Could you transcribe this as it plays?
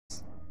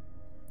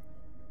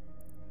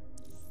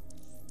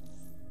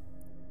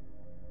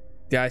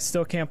Yeah, I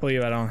still can't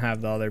believe I don't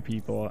have the other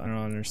people. I don't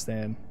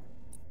understand.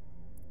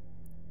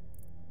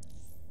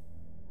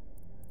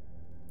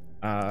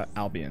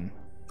 Albion.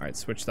 All right,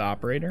 switch the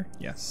operator.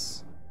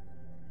 Yes.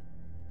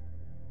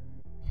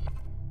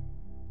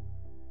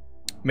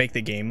 Make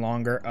the game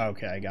longer.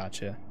 Okay, I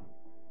gotcha.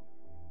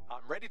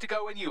 I'm ready to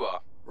go when you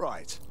are.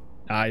 Right.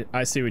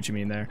 I see what you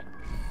mean there.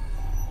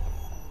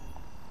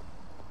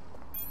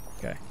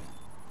 Okay.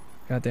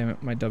 God damn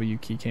it, my W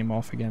key came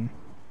off again.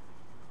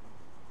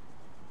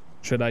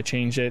 Should I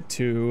change it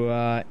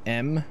to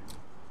M?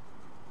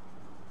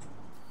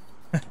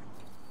 Let's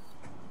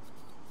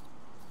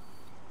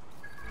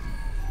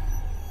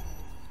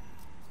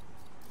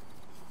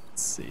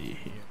see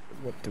here.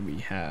 What do we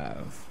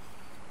have?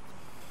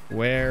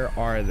 Where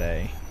are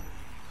they?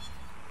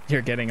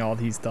 You're getting all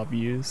these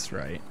W's,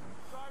 right?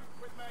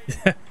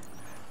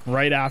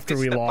 Right after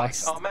we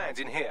lost. Our man's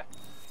in here.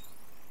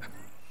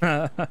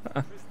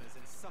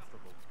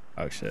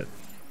 Oh shit.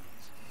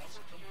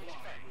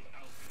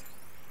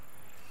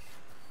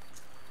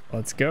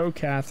 Let's go,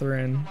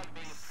 Catherine.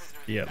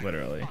 Yeah,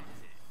 literally.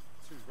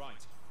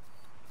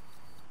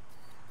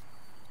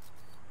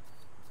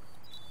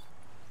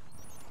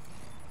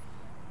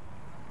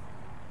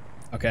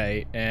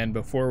 Okay, and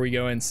before we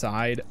go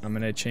inside, I'm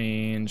gonna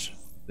change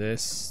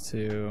this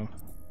to...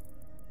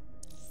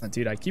 Oh,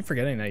 dude, I keep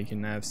forgetting that you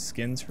can have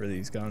skins for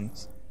these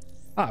guns.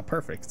 Ah,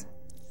 perfect.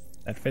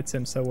 That fits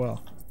him so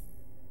well.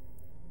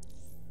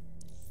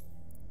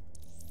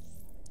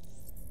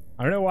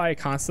 I don't know why it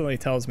constantly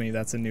tells me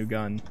that's a new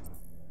gun.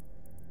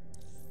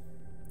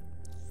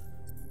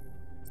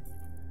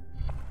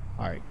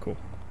 All right, cool.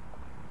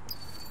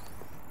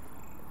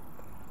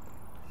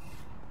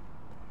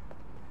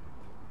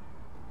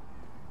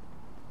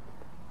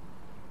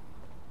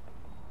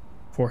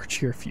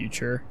 Forge your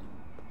future.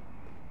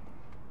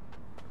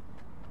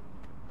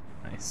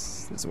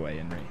 Nice. There's a way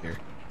in right here.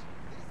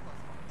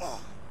 Oh,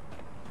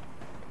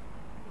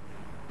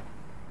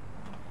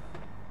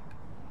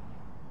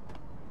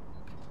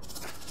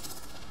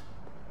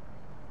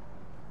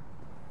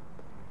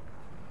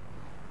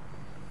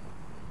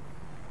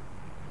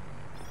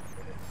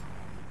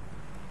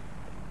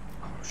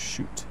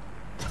 shoot.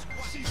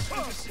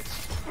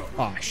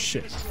 Oh,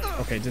 shit.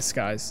 Okay,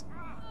 disguise.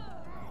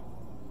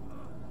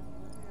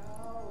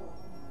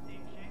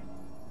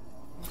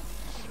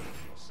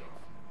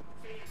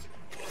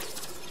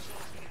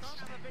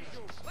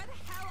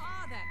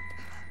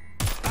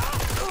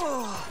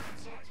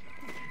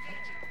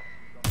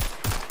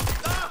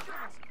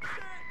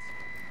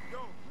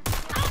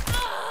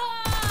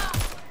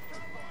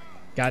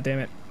 God damn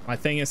it. My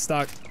thing is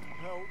stuck.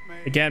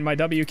 Again, my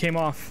W came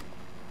off.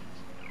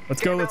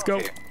 Let's go, let's go.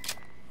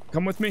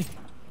 Come with me.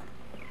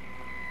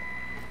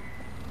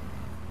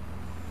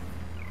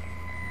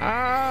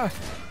 Ah!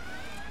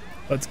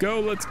 Let's go,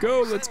 let's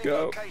go, let's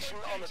go. Location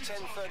on the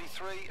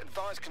 1033,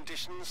 advised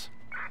conditions.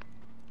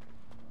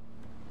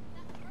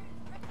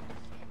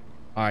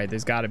 Alright,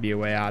 there's got to be a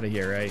way out of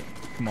here, right?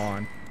 Come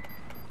on.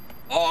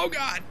 Oh,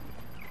 God.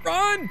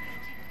 Run!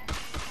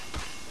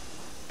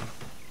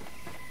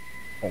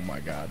 Oh,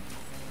 my God.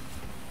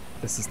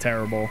 This is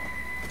terrible.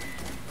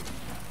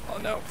 Oh,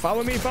 no.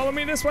 Follow me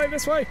this way,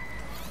 this way.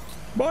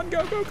 Come on,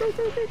 go, go, go,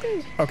 go, go,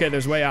 go. Okay,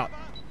 there's a way out.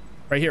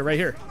 Right here, right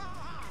here.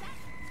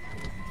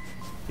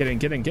 Get in,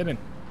 get in, get in.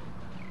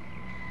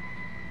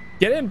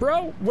 Get in,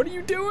 bro. What are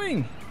you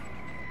doing?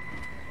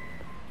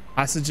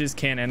 Hostages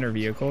can't enter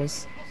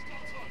vehicles.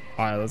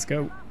 All right, let's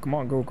go. Come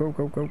on, go, go,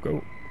 go, go,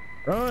 go.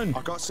 Run.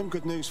 I got some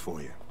good news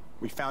for you.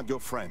 We found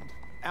your friend.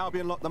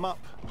 Albion locked them up,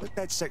 but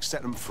DedSec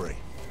set them free.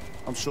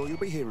 I'm sure you'll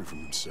be hearing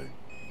from them soon.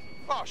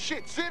 Oh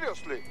shit,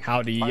 seriously?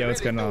 Howdy, yo,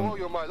 what's going on?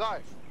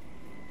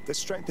 There's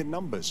strength in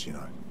numbers, you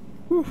know.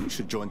 You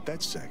should join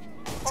DedSec.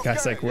 This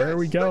guy's like, where are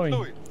we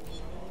going?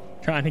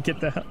 Trying to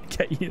get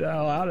you the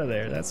hell out of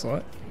there. That's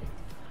what.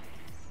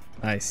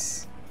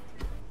 Nice.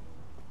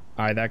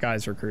 All right, that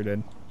guy's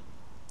recruited.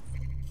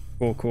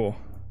 Cool, cool.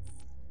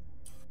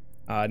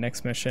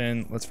 Next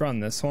mission. Let's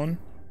run this one.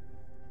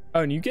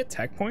 Oh, and you get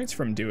tech points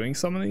from doing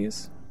some of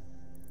these.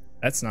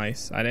 That's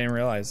nice. I didn't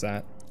realize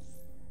that.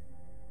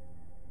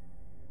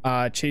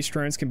 Chase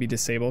drones can be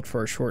disabled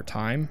for a short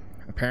time.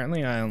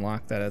 Apparently, I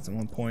unlocked that at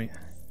one point.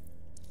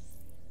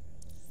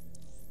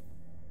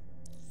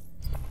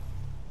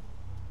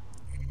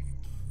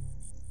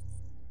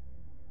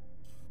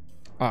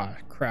 Ah,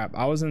 crap.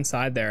 I was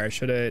inside there. I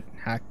should have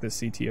hacked the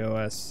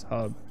CTOS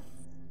hub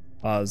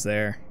while I was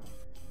there.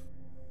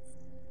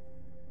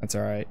 That's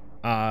all right.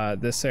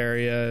 This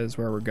area is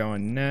where we're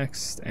going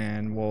next,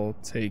 and we'll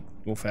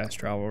fast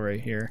travel right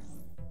here.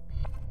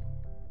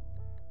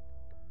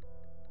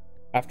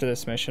 After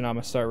this mission, I'm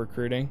gonna start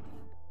recruiting.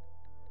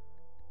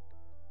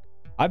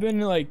 I've been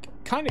like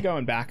kind of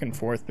going back and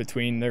forth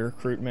between the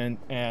recruitment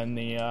and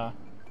the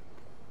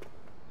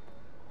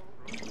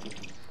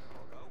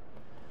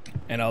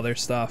and other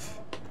stuff.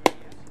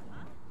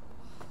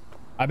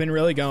 I've been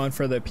really going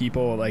for the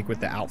people like with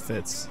the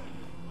outfits,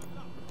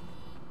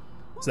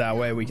 so that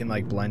way we can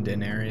like blend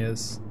in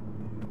areas.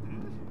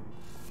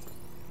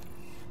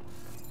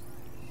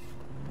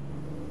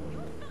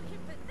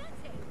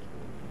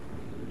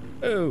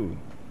 Oh.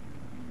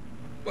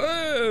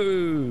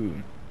 Whoa.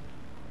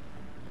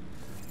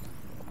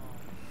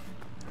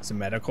 It's a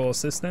medical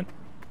assistant.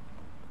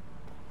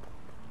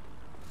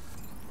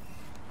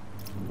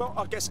 Well,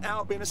 I guess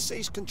Albion has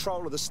seized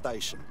control of the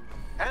station.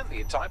 And the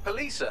entire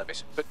police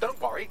service. But don't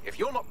worry, if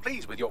you're not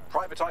pleased with your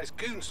privatized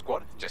goon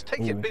squad, just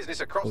take your business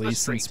across the Police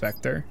street.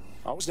 inspector.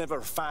 I was never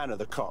a fan of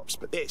the cops,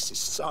 but this is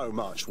so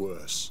much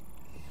worse.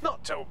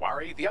 Not to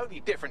worry, the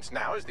only difference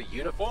now is the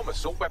uniform,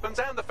 assault weapons,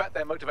 and the fact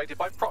they're motivated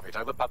by profit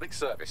over public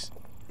service.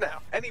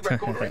 Now, any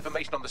record or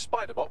information on the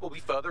Spider-Bot will be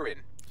further in.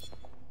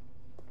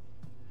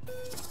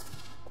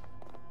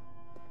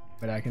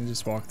 But I can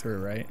just walk through,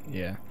 right?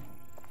 Yeah.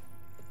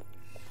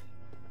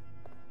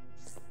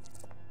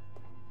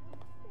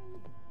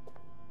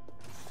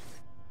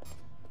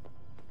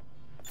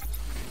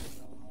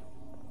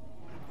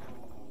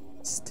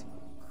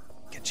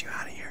 Get you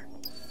out of here.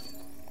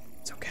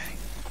 It's okay.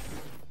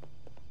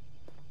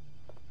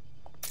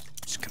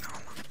 Just gonna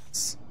unlock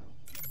this.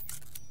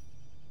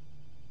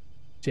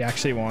 She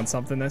actually won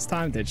something this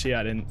time, did she?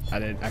 I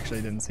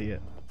actually didn't see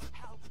it.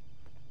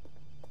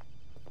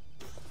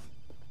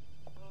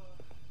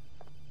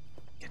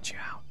 Get you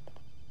out.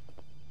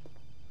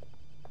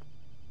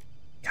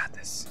 Got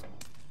this.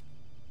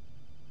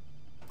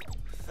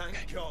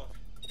 Thank God.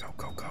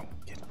 Go.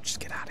 Just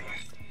get out of here.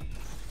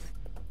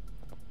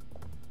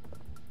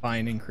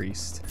 Fine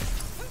increased.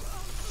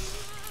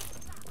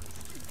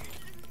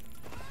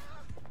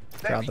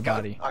 Grab the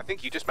body. I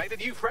think you just made a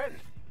new friend.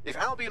 If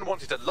Albion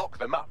wanted to lock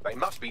them up, they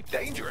must be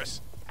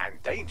dangerous.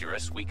 And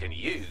dangerous we can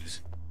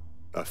use.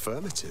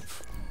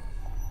 Affirmative.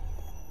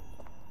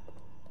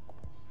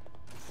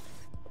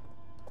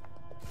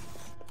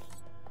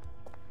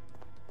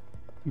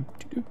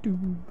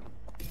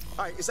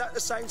 Hey, is that the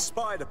same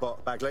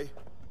Spider-Bot, Bagley?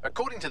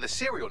 According to the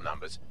serial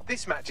numbers,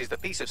 this matches the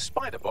piece of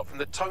Spider-Bot from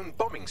the Tone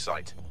bombing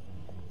site.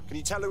 Can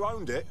you tell who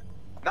owned it?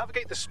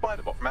 Navigate the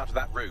Spider-Bot from out of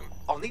that room.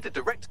 I'll need a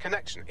direct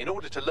connection in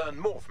order to learn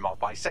more from our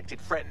bisected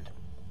friend.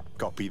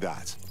 Copy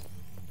that.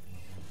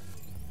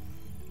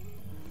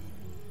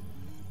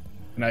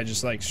 Can I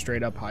just like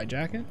straight up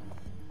hijack it?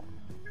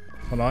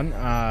 Hold on,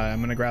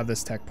 I'm gonna grab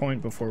this tech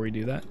point before we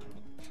do that.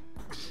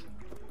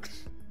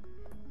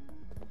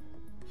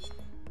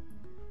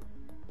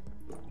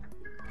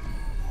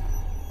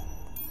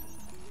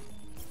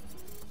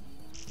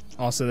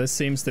 Also, this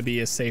seems to be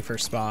a safer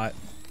spot.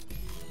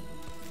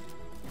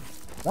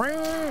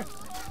 That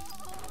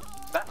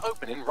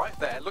opening right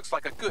there looks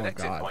like a good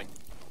exit point.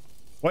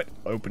 What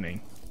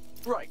opening?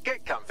 Right,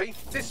 get comfy.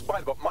 This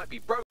Spider-Bot might be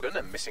broken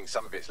and missing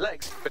some of its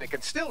legs, but it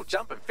can still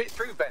jump and fit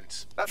through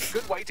vents. That's a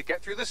good way to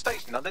get through the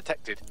station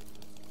undetected.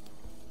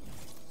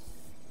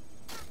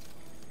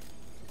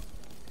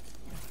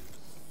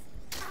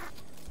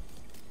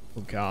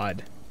 Oh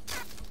God.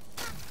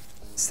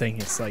 This thing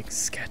is like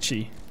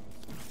sketchy.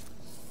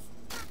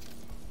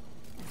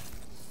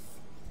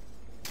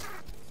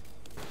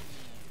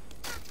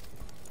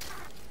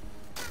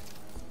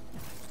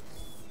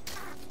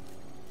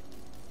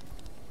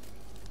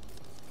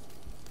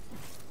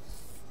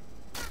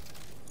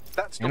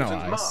 That's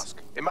Dalton's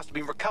mask. It must have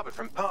been recovered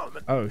from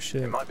Parliament. Oh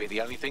shit. It might be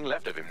the only thing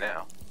left of him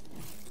now.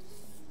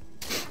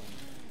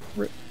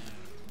 Rip.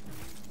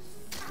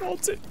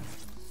 Dalton.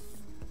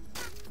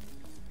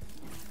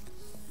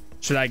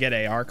 Should I get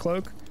AR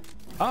cloak?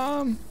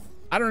 I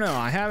don't know.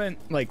 I haven't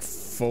like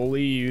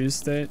fully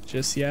used it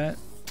just yet.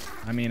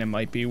 I mean, it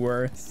might be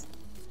worth,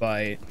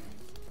 but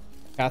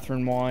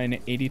Catherine 1,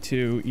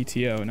 82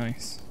 ETO,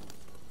 nice.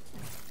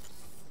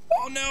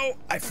 Oh no,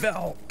 I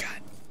fell. God.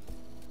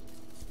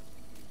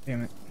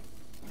 Damn it.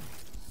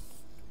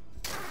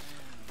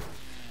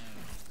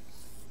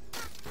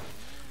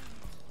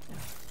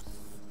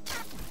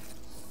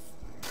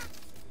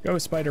 Go,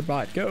 spider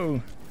bot,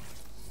 go.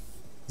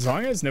 As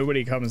long as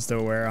nobody comes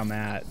to where I'm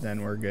at,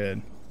 then we're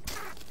good.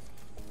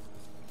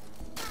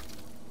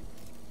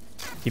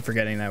 Keep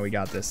forgetting that we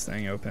got this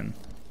thing open.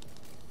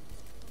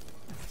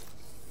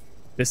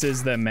 This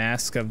is the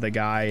mask of the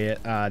guy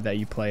that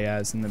you play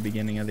as in the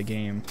beginning of the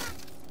game.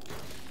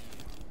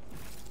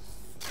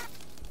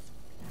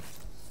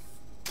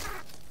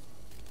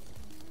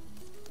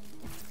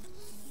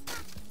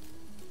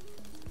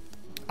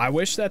 I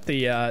wish that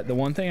the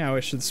one thing I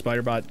wish that the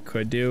spider bot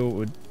could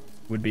do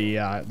would be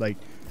like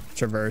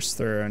traverse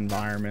through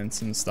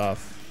environments and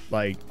stuff,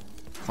 like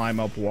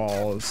climb up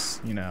walls,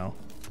 you know,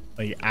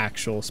 like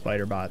actual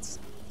spider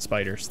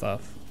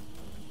stuff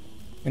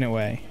in a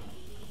way.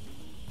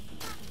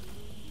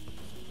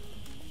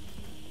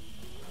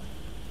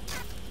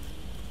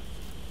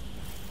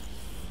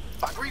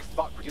 Buggery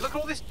fuck, would you look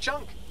at all this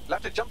junk? You'll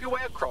have to jump your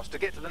way across to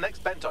get to the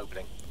next vent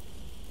opening.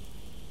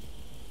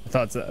 I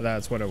thought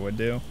that's what it would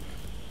do.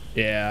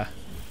 Yeah.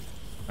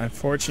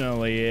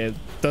 Unfortunately, it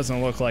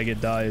doesn't look like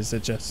it does.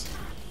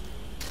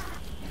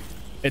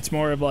 It's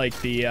more of like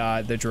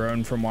the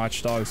drone from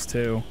Watch Dogs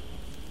 2.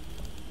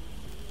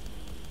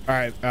 All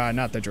right,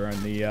 not the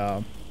drone,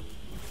 the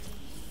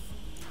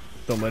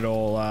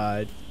little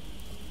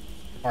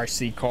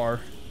RC car.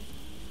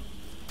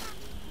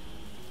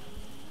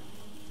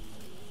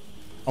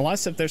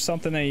 Unless if there's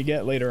something that you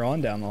get later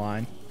on down the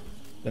line,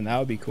 then that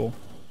would be cool.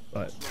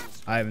 But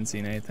I haven't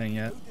seen anything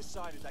yet. Who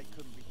decided they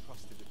couldn't be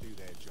trusted to do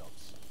their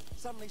jobs?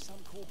 Suddenly some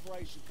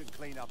corporation could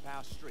clean up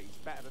our streets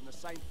better than the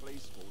same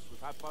police force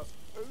we've had for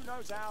who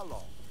knows how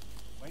long.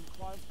 When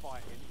crime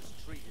fighting is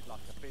treated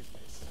like a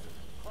business,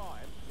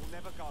 crime will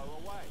never go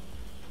away.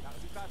 That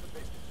would be bad for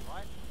business,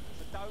 right?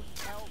 So don't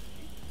tell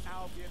me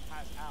Albion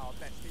has our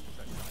best interests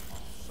at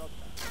heart. Sod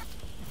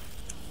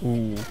that.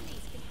 Ooh.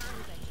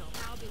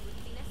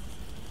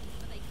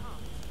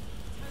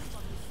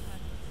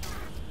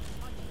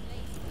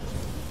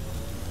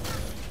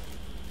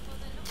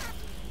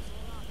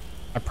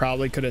 I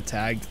probably could have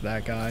tagged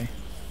that guy.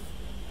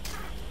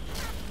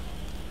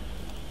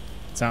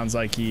 Sounds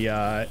like he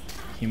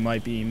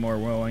might be more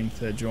willing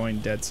to join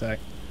DedSec.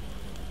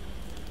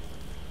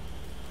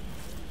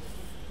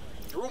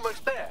 You're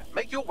almost there.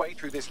 Make your way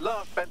through this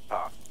last vent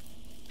path.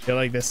 I feel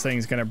like this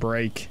thing's gonna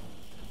break.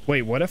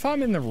 Wait, what if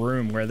I'm in the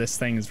room where this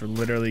thing's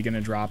literally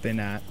gonna drop in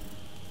at?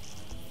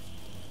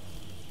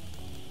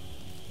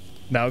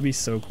 That would be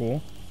so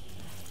cool.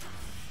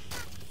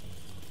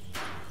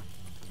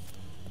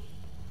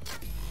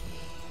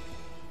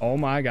 Oh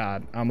my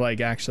god, I'm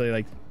like actually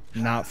like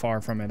not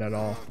far from it at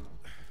all.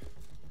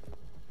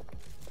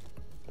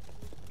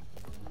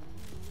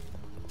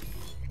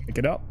 Pick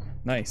it up.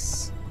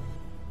 Nice.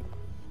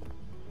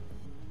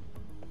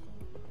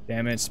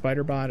 Damaged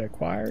spider bot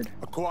acquired.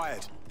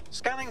 Acquired.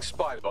 Scanning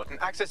Spiderbot and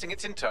accessing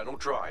its internal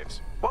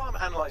drives. While I'm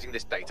analyzing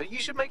this data, you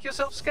should make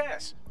yourself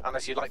scarce.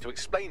 Unless you'd like to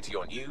explain to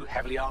your new,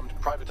 heavily armed,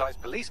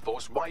 privatized police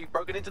force why you've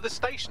broken into the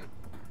station.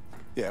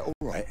 Yeah, all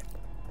right.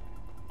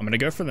 I'm gonna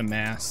go for the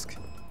mask.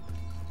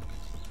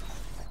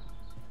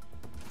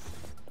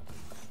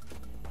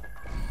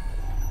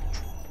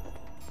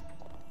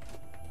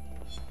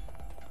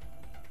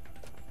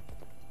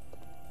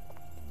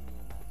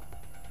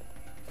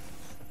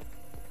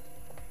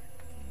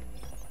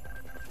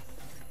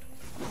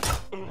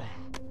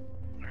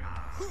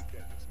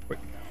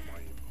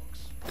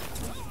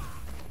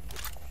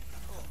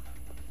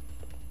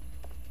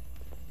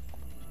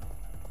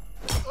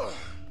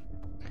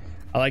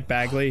 I like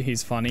Bagley.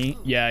 He's funny.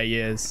 Yeah, he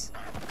is.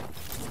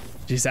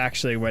 She's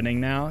actually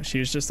winning now. She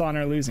was just on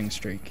her losing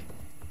streak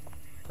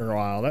for a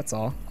while. That's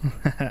all.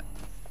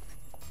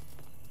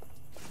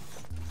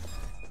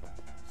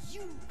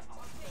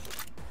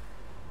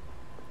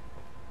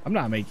 I'm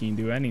not making you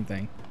do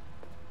anything.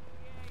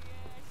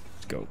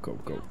 Go, go,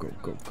 go, go,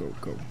 go, go,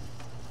 go.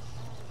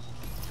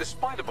 The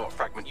Spiderbot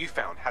fragment you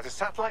found has a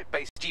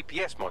satellite-based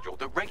GPS module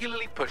that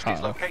regularly pushed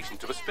its location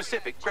to a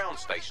specific ground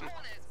station.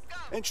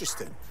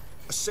 Interesting.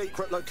 A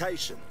secret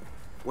location.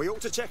 We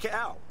ought to check it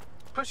out.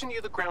 Pushing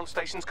you the ground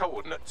station's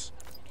coordinates.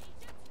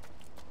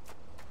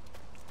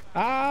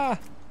 Ah,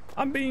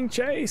 I'm being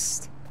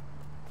chased.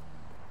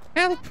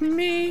 Help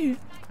me.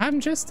 I'm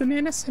just an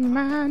innocent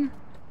man.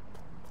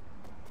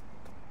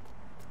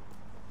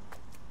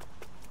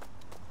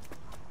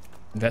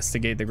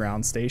 Investigate the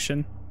ground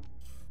station.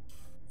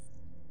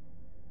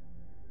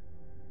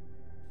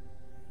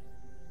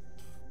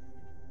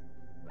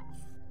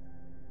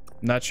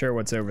 Not sure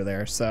what's over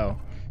there, so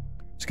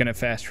just gonna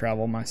fast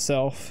travel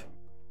myself.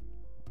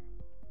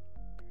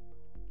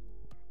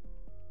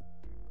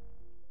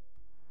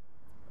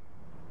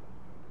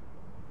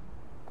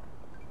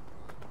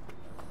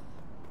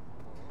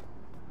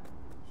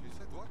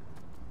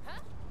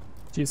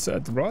 She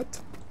said what?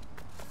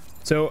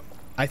 So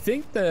I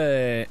think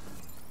the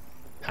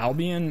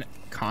Albion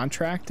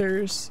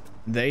contractors,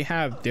 they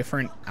have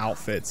different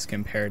outfits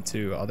compared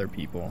to other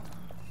people.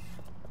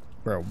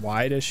 Bro,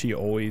 why does she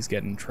always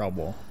get in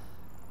trouble?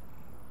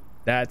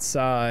 That's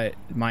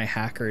my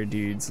hacker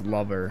dude's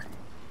lover.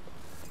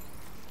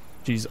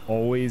 She's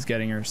always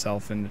getting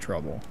herself into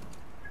trouble.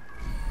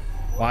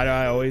 Why do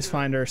I always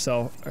find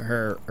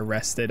her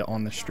arrested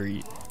on the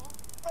street?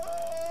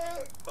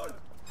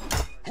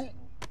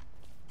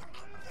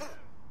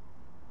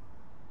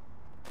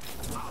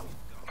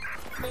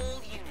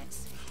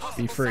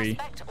 Be free.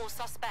 Or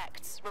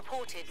suspects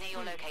reported near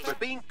your location. We're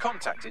being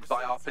contacted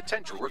by our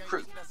potential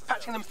recruit.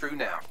 Patching them through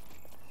now.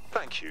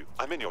 Thank you.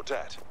 I'm in your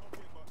debt.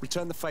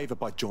 Return the favor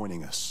by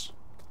joining us.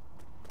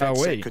 Oh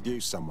DedSec wait. could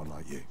use someone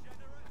like you.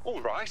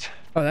 All right.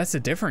 Oh, that's a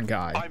different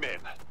guy. I'm in.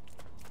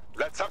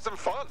 Let's have some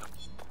fun.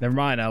 Never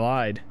mind, I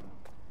lied.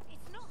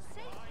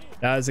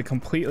 That was a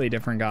completely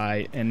different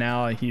guy, and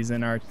now he's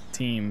in our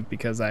team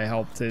because I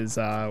helped his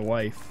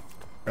wife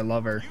or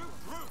lover.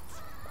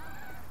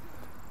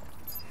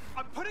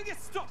 I'm putting a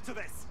stop to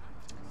this.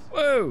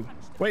 Whoa!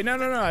 Wait, no,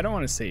 I don't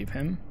want to save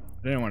him.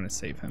 I didn't want to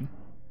save him.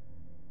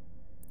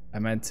 I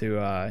meant to,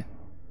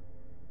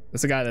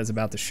 that's the guy that's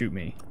about to shoot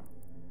me.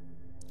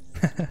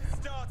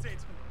 Started.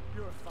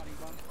 You're a funny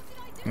one.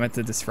 I meant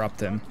to disrupt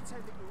him.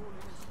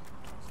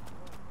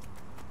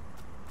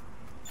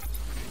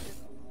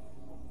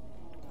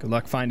 Good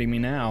luck finding me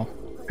now.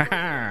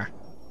 Haha!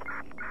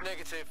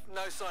 Negative.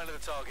 No sign of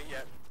the target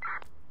yet.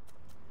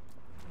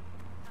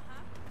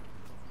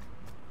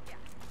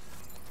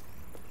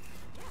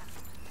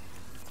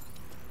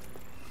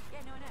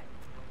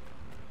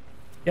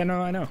 Yeah,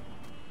 no, I know.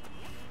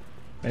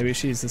 Maybe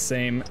she's the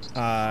same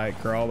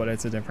girl, but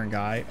it's a different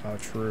guy. Oh,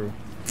 true.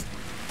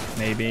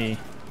 Maybe.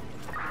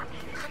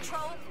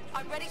 Control,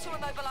 I'm ready to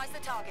immobilize the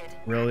target.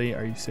 Really?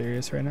 Are you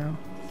serious right now?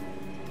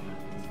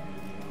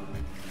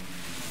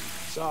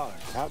 So,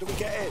 how do we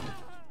get in?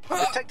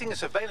 I'm detecting a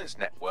surveillance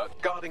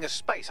network guarding a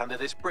space under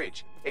this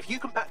bridge. If you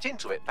can patch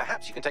into it,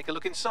 perhaps you can take a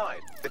look inside.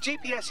 The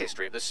GPS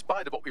history of the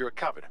spider bot we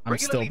recovered I'm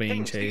still regularly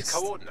being pings these chased.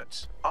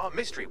 coordinates. Our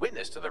mystery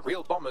witness to the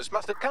real bombers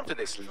must have come to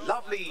this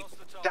lovely,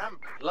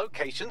 damp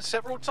location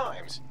several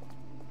times.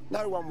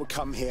 No one would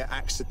come here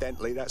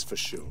accidentally, that's for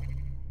sure.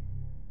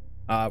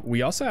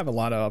 We also have a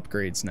lot of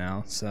upgrades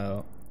now,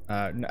 so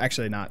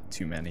actually not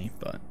too many,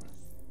 but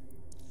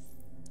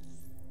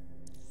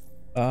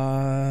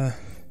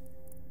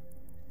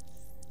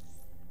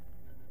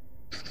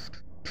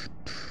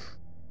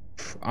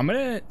I'm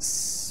gonna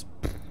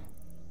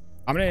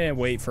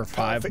wait for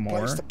 5 Perfect more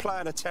place to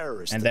plan a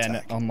terrorist and then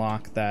attack.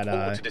 unlock that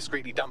Or to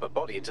discreetly dump a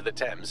body into the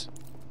Thames.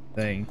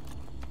 thing.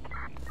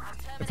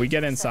 If we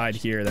get inside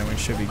here, then we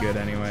should be good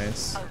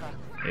anyways.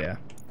 Yeah,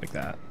 like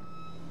that.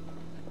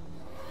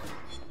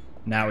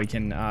 Now we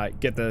can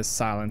get the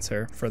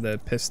silencer for the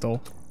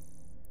pistol.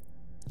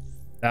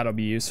 That'll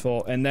be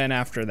useful. And then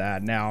after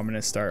that, now I'm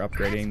gonna start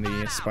upgrading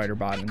the spider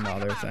bot and the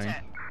other thing.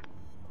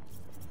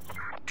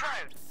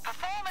 Drone,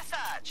 perform a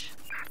search.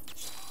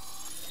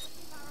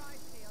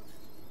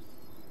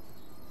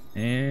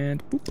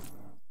 And boop.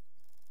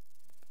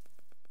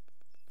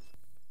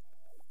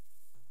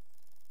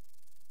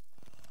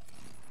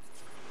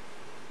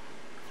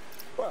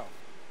 Well,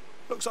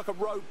 looks like a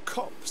rogue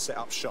cop set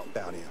up shop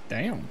down here.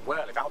 Damn.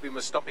 Well, if Albion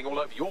was stomping all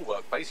over your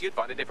workplace, you'd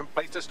find a different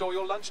place to store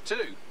your lunch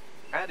too.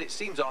 And it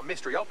seems our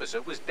mystery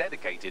officer was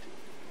dedicated.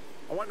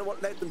 I wonder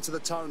what led them to the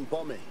Tone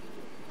bombing.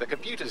 The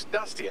computer's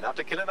dusty enough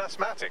to kill an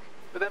asthmatic,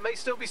 but there may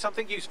still be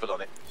something useful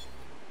on it.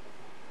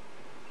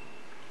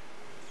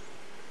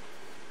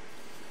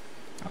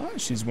 Oh,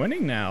 she's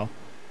winning now.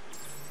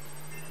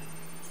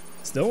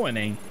 Still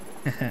winning.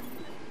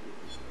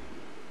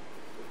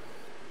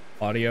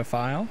 Audio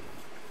file.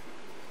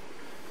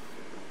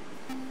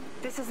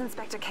 This is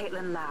Inspector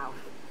Caitlin Lau.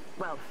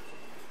 Well,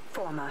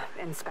 former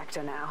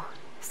inspector now,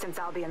 since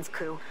Albion's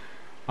coup.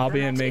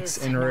 Albion makes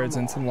inroads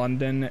into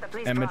London.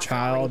 Emma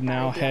Child,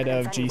 now head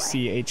of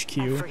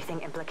GCHQ. Everything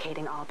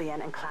implicating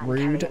Albion and Clan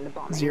Rude. Kelly in the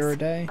bombings. 0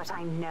 day. But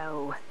I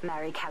know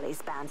Mary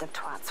Kelly's band of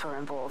twats were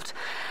involved,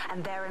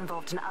 and they're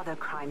involved in other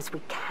crimes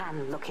we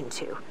can look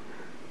into.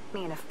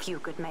 Me and a few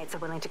good mates are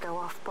willing to go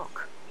off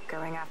book,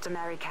 going after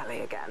Mary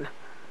Kelly again.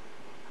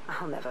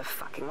 I'll never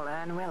fucking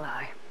learn, will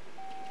I?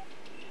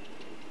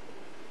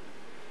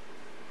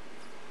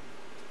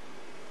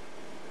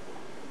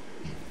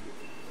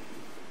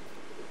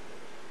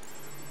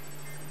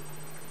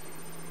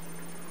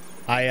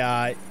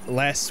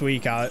 Last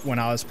week when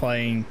I was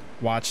playing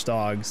Watch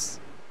Dogs,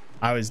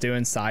 I was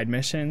doing side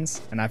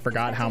missions, and I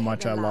forgot how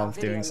much I love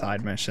doing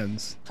side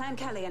missions. Clan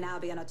Kelly and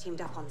Albion are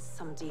teamed up on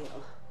some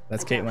deal.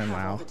 That's I don't Caitlin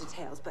have all Lau. the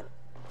details, but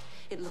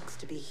it looks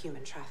to be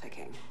human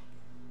trafficking.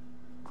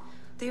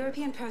 The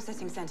European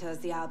Processing Center is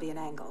the Albion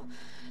angle.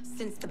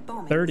 Since the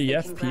bombing, 30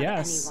 they can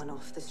grab FPS. anyone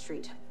off the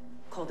street.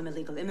 Call them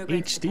illegal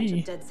immigrants,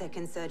 HD. potential DedSec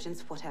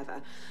insurgents,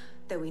 whatever.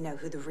 Though we know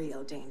who the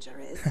real danger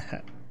is.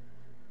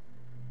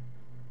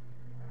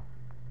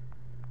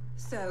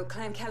 So,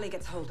 Clan Kelly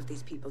gets hold of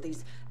these people,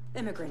 these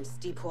immigrants,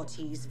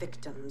 deportees,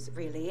 victims,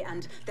 really,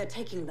 and they're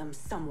taking them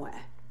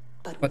somewhere.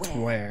 But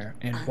where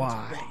and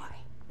why?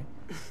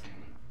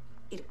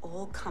 It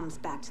all comes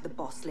back to the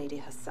boss lady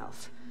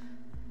herself.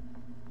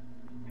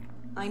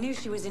 I knew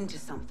she was into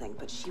something,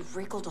 but she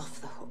wriggled off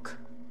the hook.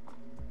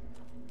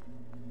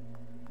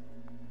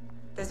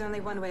 There's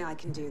only one way I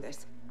can do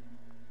this.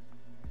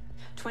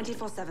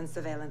 24/7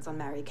 surveillance on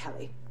Mary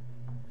Kelly.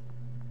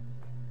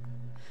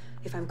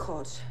 If I'm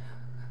caught,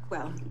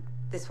 well,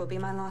 this will be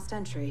my last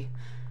entry,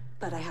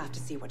 but I have to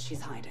see what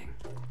she's hiding.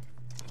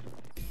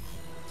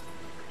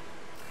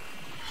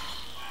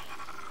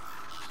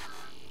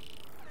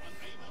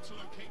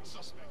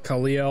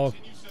 Khalil,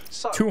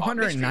 So, our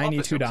 $292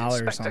 mystery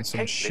officer was on some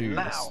Inspector Caitlin shoes.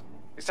 Lau.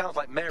 It sounds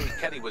like Mary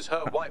Kelly was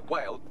her white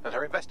whale, and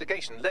her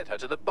investigation led her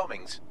to the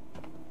bombings.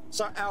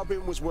 So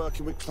Albion was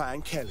working with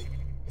Clan Kelly.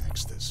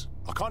 Gangsters.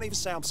 I can't even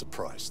say I'm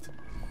surprised.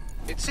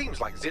 It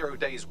seems like 0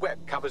 Days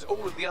Web covers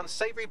all of the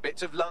unsavory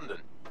bits of London.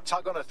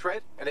 Tug on a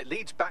thread, and it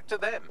leads back to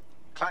them.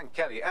 Clan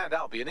Kelly and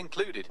Albion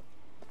included.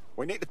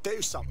 We need to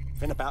do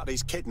something about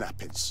these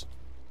kidnappings.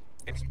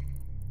 It's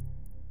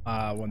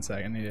 1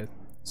 second, I need to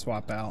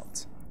swap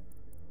out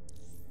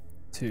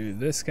to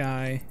this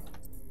guy.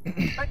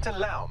 Inspector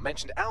Lau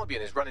mentioned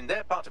Albion is running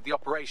their part of the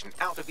operation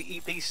out of the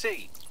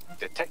EPC.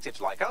 Detectives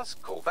like us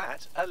call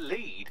that a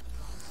lead.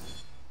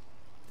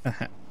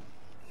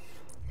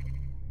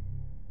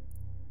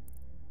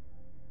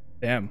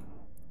 Damn.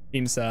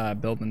 Team's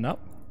building up.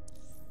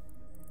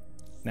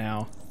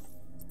 Now,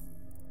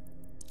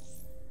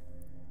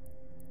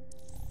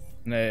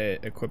 I'm gonna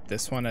equip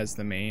this one as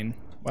the main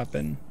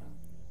weapon.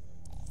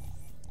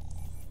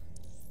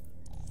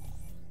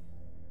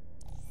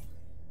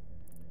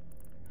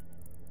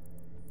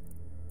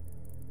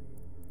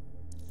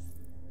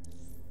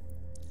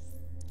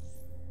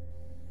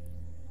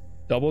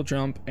 double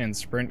jump and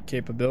sprint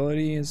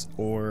capabilities,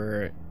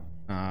 or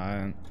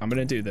I'm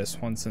gonna do this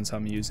one since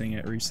I'm using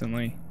it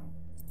recently.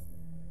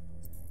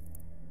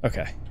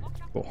 Okay,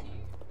 cool.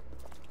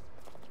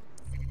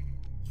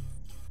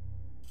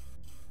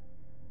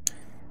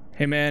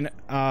 Hey man,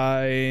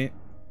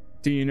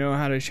 do you know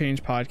how to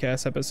change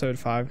podcast episode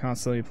 5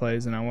 constantly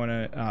plays and I want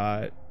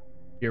to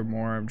hear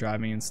more of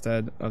driving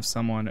instead of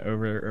someone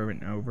over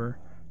and over?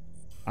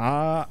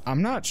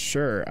 I'm not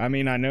sure. I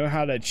mean, I know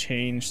how to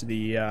change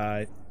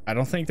the I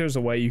don't think there's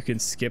a way you can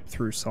skip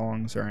through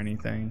songs or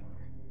anything,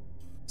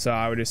 so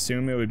I would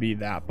assume it would be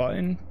that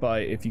button.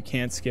 But if you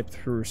can't skip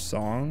through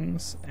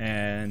songs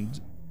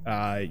and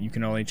you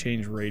can only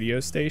change radio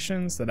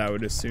stations, then I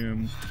would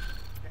assume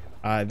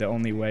the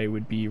only way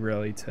would be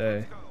really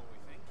to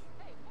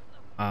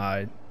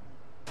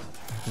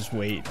just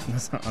wait.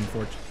 That's not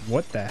unfortunate.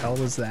 What the hell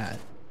was that?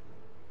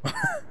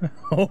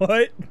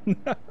 What?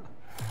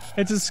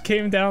 It just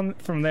came down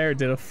from there,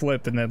 did a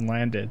flip, and then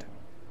landed.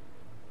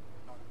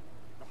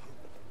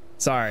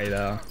 Sorry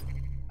though.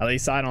 At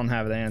least I don't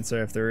have the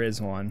answer if there is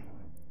one.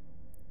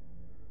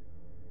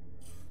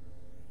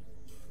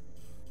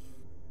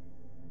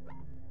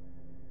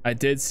 I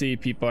did see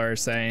people are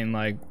saying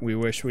like we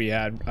wish we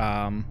had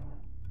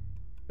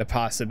the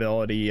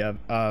possibility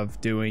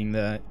of doing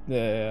the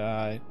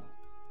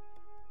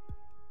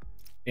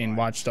in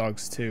Watch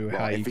Dogs 2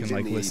 how you can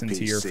like listen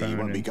to your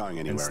phone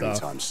and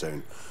stuff,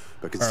 soon,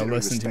 or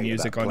listen to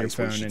music on your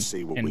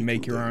phone and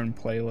make your own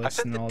I've playlist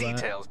sent and the all that.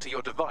 details to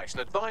your device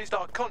and advised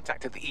our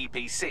contact at the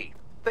EPC.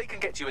 They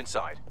can get you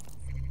inside.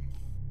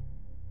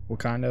 What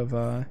kind of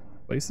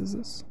place is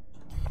this?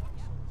 I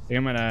think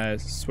I'm gonna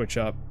switch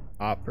up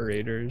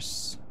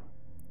operators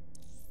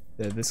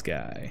to this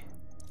guy.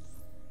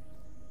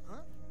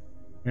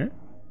 Huh?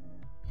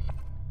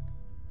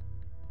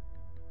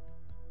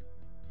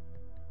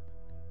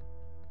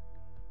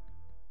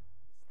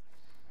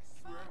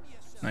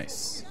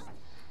 Nice.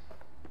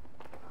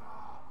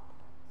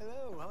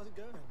 Hello, how's it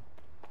going?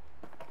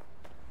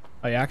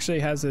 Oh, he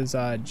actually has his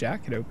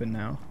jacket open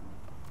now.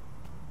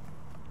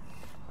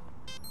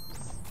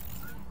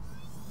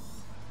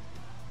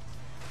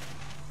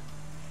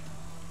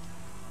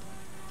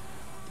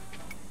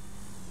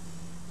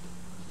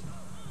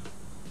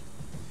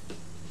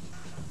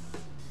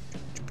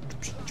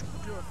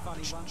 You're a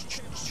funny one.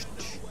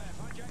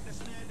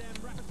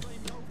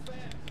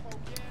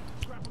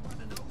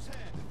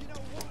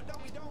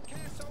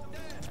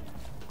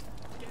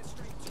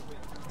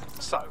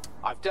 So,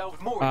 I've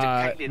delved more into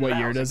Caitlin what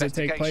year Lau's does it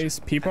take place?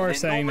 People are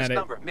saying that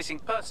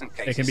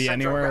it can be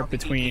anywhere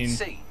between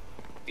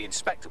the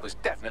inspector was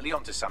definitely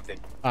onto something.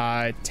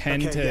 10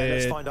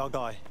 let's find our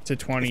guy. to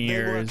 20 If they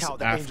work years out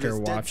that after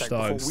Angel is Watch DedSec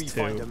Dogs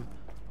before we find 2, him,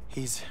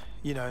 he's,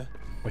 you know,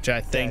 which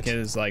I think dead.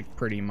 is like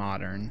pretty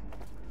modern.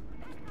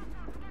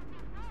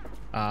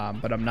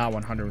 But I'm not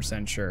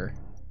 100% sure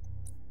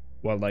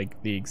what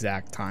like the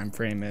exact time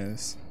frame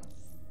is.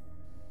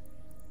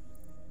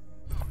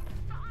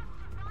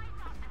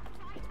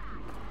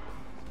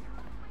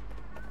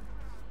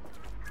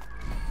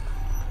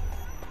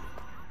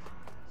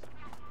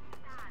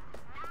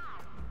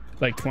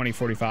 Like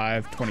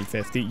 2045,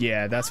 2050.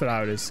 Yeah, that's what I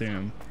would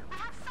assume.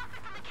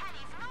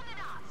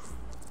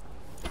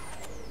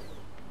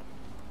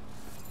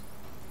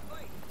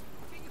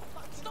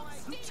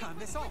 Turn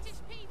this off.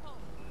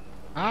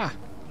 Ah.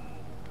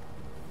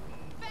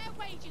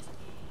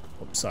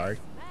 Oops, sorry.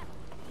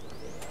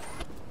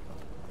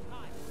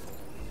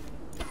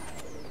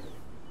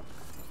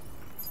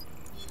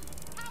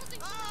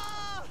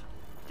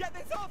 Get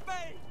this off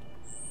me!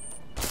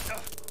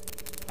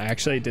 I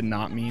actually did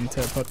not mean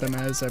to put them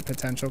as a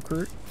potential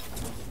recruit.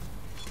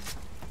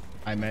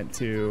 I meant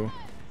to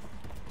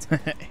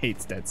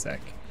hates DedSec.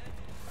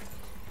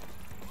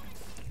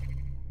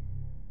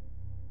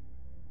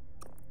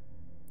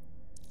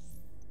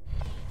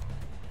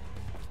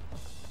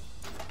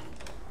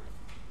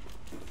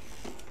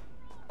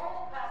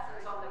 All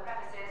persons on the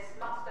premises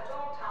must at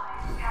all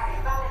times carry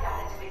valid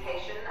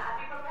identification and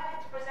be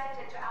prepared to present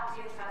it to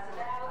ambient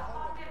personnel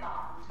upon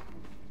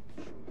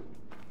demand.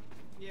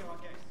 Yeah, I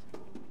guess.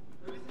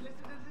 Listen.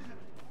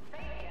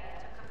 Failure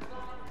to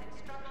comply with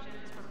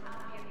instructions from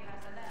ambient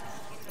personnel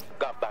is a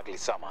Got Bagley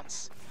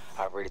summons.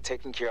 I've already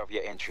taken care of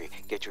your entry.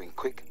 Get you in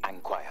quick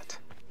and quiet.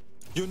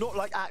 You're not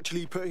like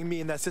actually putting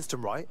me in their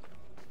system, right?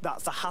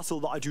 That's a hassle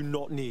that I do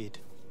not need.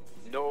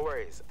 No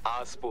worries,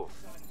 I'll spoof.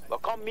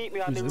 But come meet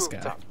me on the Who's this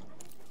rooftop. guy?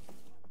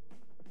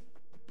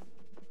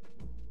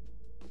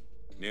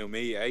 New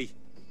me, eh?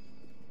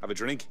 Have a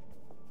drink?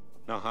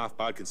 Not half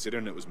bad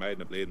considering it was made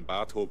in a bleeding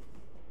bathtub.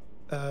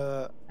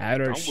 Don't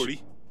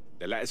worry.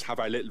 They let us have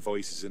our little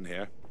voices in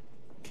here.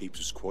 Keeps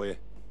us quiet.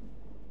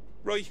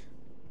 Right.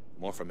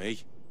 More for me.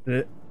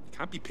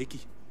 Can't be picky.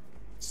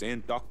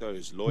 Saying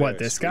doctors, lawyers, What,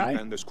 this guy?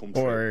 come Or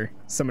through.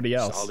 somebody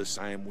It's else? all the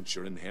same once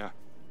you're in here.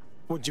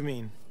 What do you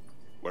mean?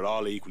 We're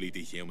all equally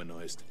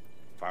dehumanized.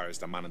 As far as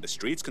the man on the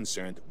street's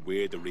concerned,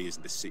 we're the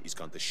reason the city's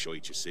gone to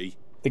shite, you see.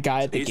 The guy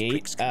So at the these gate?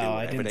 pricks can do Oh, I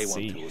whatever didn't they want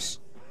see. to us.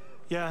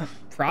 Yeah.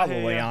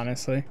 Probably, yeah.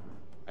 honestly.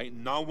 Ain't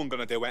no one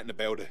gonna do anything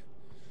about it.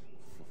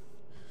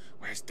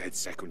 Where's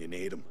DedSec when you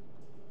need him?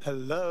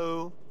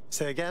 Hello?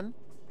 Say again?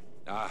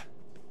 Ah,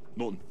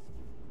 nothing.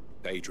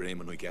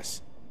 Daydreaming, I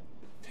guess.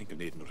 Think I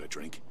need another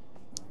drink.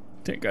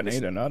 Think I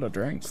need another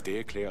drink.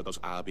 Steer clear of those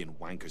Albion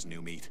wankers'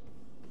 new meat.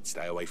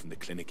 Stay away from the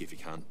clinic if you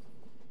can.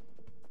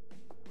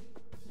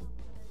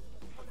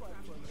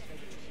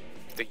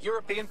 The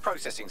European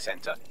Processing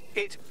Centre.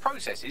 It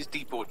processes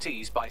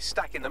deportees by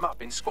stacking them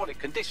up in squalid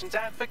conditions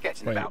and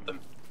forgetting about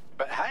them.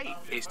 But hey,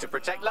 it's to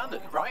protect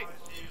London, right?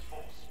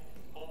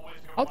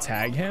 I'll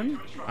tag him.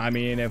 I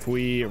mean, if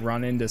we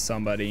run into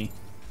somebody.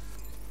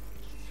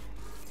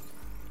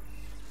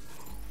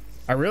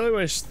 I really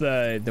wish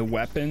the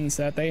weapons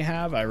that they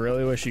have, I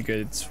really wish you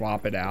could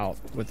swap it out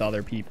with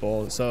other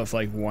people. So if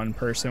like one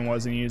person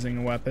wasn't using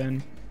a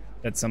weapon,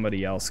 that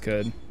somebody else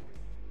could.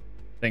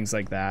 Things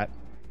like that.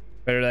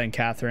 Better than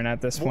Catherine at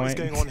this point.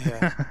 What's going on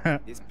here?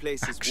 This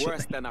place is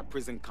worse than a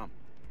prison camp.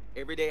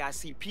 Every day I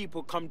see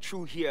people come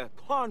through here,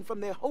 torn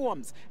from their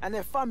homes and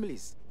their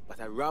families. But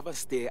I'd rather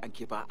stay and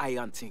keep an eye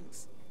on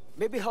things.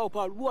 Maybe help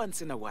out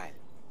once in a while.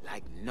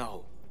 Like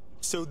now.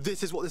 So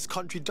this is what this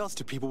country does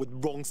to people with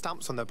wrong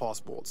stamps on their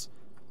passports.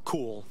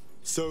 Cool.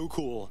 So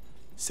cool.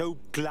 So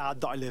glad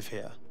that I live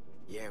here.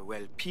 Yeah,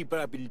 well, people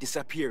have been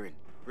disappearing.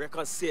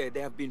 Records say they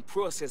have been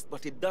processed,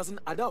 but it doesn't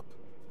add up.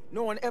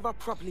 No one ever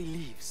properly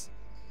leaves.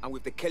 And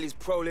with the Kellys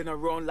prowling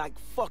around like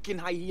fucking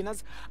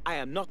hyenas, I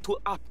am not too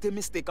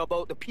optimistic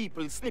about the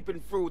people slipping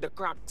through the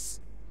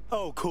cracks.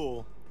 Oh,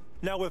 cool.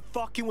 Now we're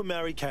fucking with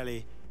Mary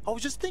Kelly. I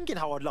was just thinking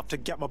how I'd love to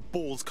get my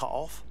balls cut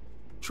off.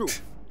 True.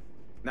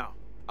 Now,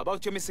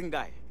 about your missing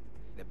guy.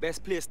 The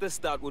best place to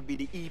start would be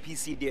the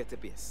EPC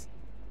database.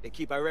 They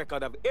keep a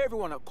record of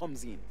everyone that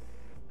comes in.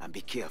 And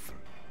be careful.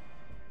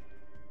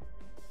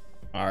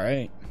 All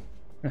right.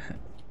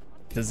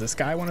 Does this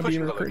guy want to be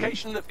recruited? The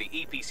location of the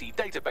EPC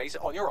database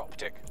on your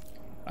optic.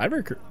 I'd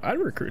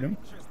recruit him.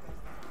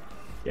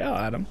 Yeah, I'll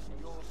add him.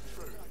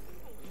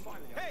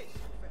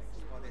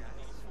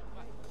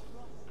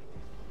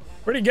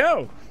 Where'd he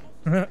go?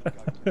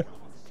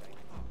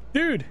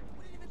 Dude.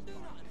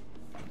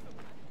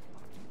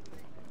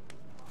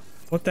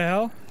 What the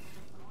hell?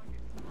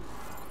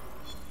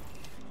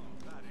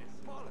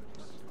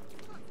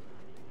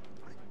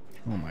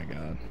 Oh my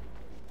god.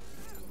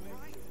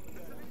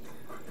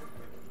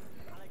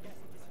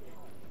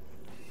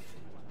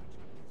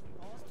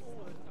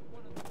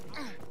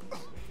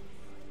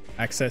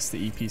 Access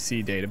the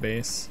EPC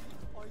database.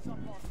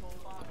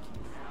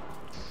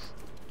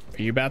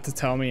 Are you about to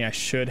tell me I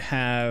should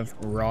have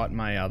wrought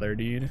my other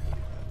dude?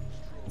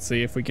 Let's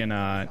see if we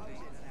can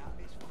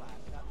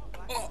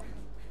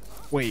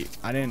wait,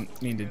 I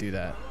didn't mean to do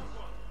that.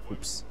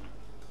 Oops.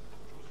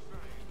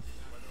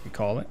 We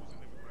call it.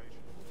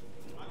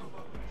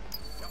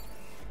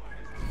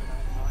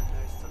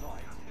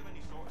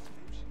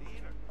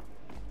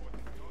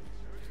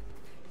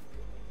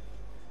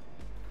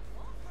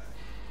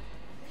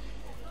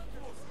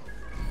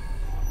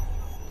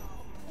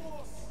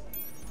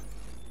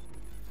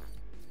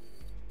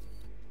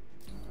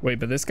 Wait,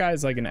 but this guy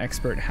is like an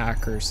expert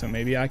hacker, so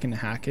maybe I can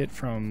hack it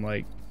from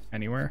like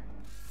anywhere.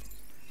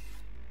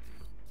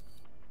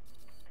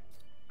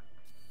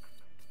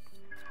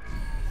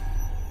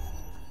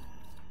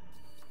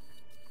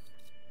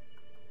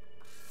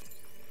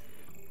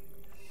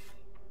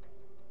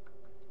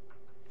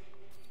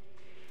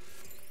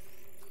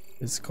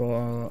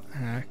 Physical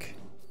hack.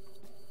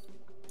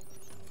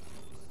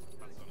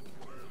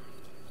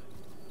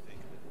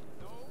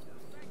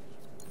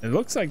 It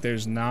looks like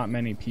there's not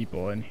many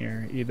people in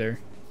here either.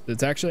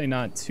 It's actually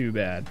not too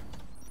bad.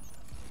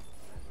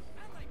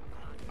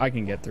 I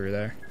can get through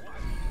there.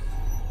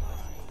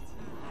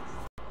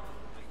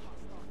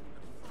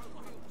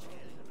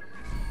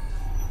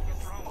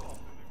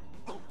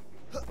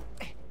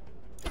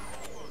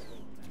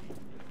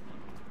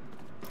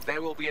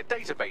 There will be a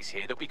database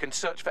here that we can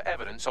search for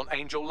evidence on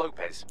Angel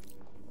Lopez.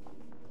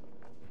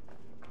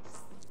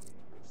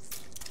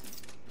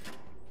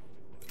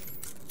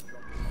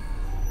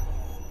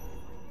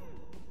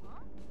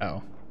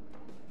 Oh.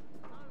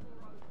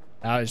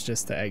 That was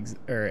just to exit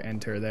or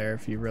enter there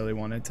if you really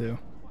wanted to.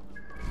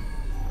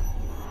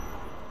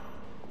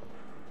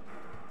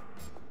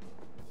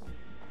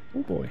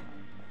 Oh boy.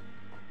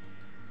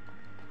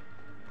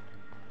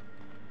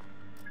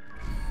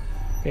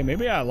 Okay,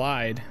 maybe I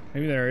lied.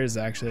 Maybe there is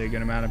actually a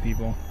good amount of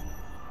people.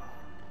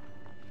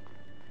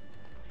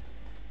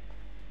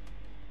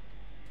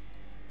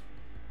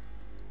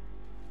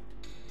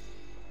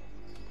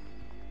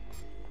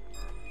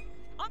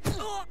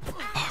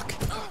 Fuck.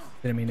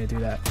 Didn't mean to do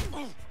that.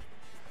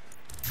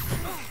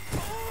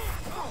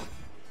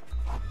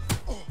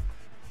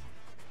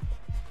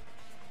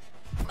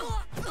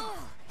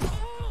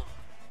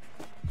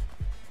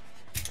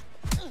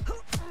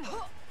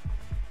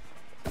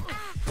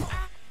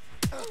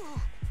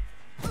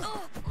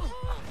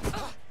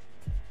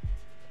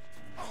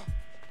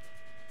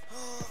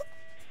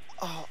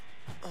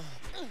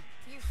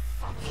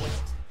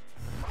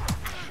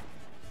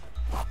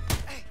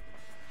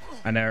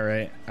 I know,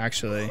 right?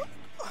 Actually.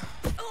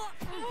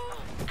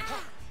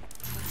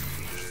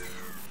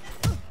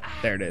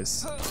 There it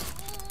is.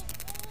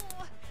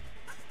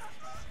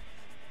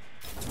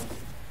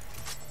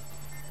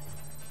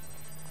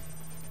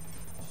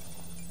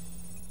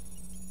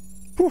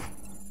 Whew.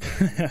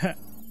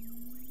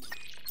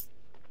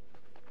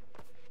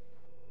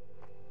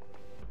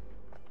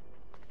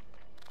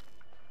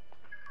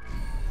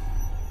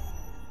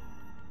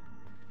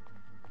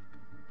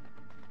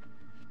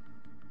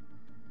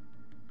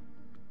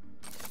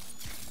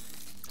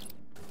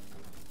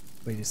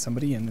 Wait, is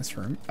somebody in this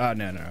room? Oh,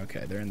 no, no,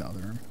 okay, they're in the other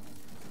room.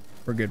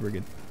 We're good, we're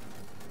good.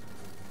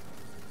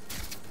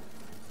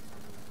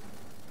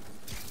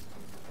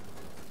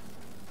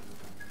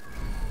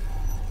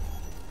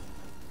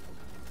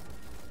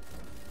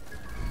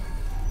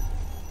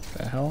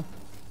 The hell?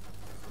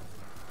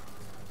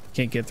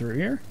 Can't get through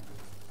here?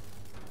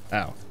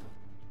 Oh.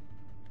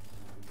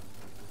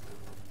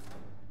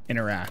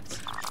 Interact.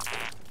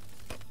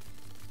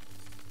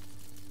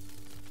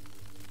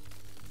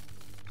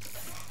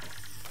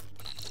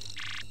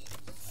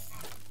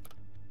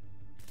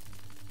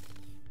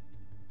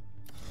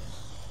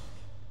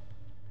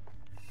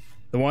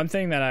 The one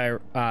thing that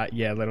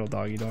yeah, little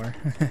doggy door.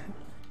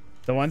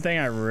 The one thing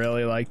I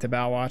really liked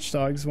about Watch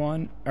Dogs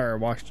 1 or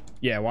Watch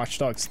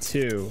Dogs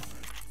 2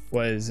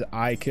 was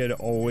I could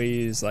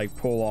always like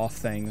pull off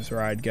things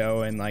where I'd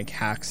go and like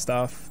hack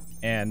stuff,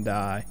 and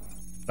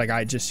like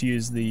I just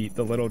use the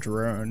little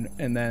drone,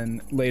 and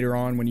then later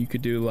on when you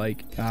could do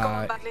like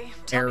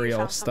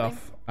aerial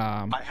stuff,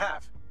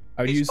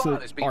 I would use the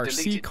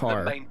RC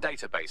car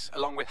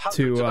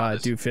to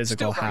do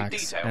physical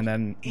hacks, and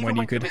then when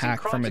you could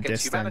hack from a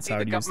distance, I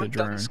would use the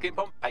drone.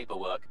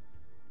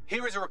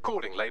 Here is a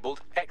recording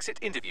labeled Exit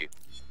Interview.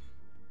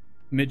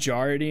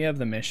 Majority of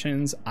the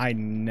missions, I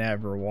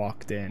never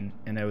walked in,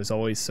 and it was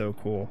always so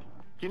cool.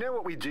 You know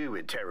what we do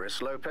with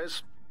terrorists,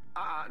 Lopez?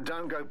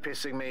 Don't go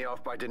pissing me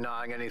off by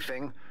denying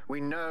anything.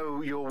 We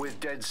know you're with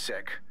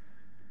DedSec.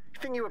 You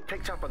think you were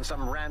picked up on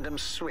some random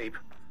sweep?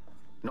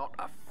 Not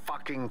a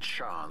fucking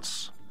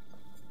chance.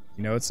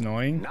 You know what's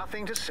annoying?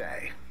 Nothing to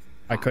say.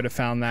 I could have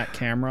found that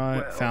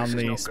camera, found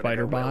the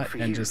spider bot,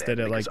 and just did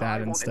it like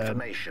that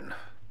instead.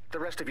 The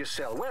rest of your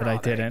cell, where but I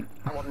didn't.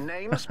 I want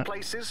names,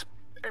 places,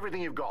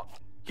 everything you've got.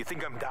 You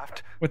think I'm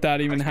daft?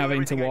 Without even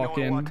having to walk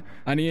in.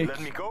 I need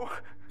to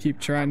keep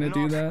trying to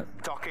do that.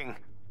 Talking.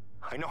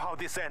 I know how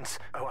this ends.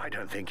 Oh, I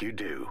don't think you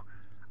do.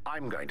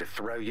 I'm going to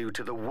throw you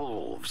to the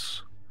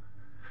wolves.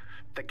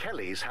 The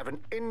Kellys have an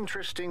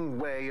interesting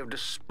way of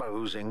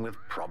disposing with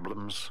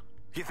problems.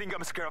 You think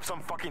I'm scared of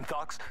some fucking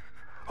thugs?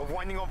 Of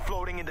winding up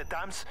floating in the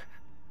dams?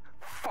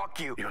 Fuck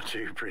you. You're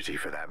too pretty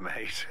for that,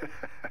 mate.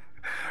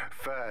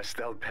 First,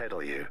 they'll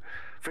peddle you.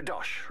 For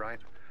dosh, right?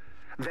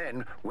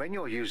 Then, when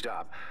you're used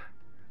up,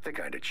 they're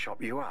going to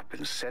chop you up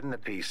and send the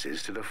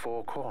pieces to the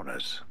four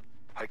corners.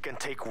 I can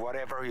take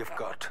whatever you've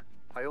got.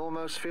 I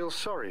almost feel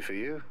sorry for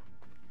you.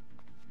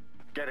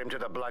 Get him to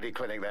the bloody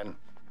clinic, then.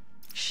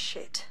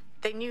 Shit.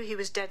 They knew he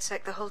was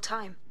DedSec the whole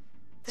time.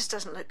 This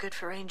doesn't look good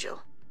for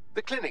Angel.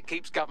 The clinic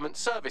keeps government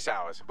service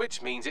hours,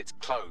 which means it's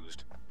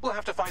closed. We'll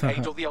have to find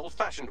Angel the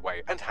old-fashioned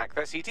way and hack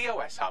their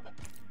CTOS hub.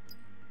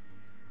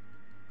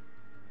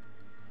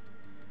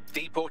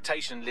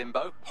 Deportation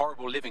limbo,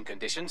 horrible living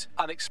conditions,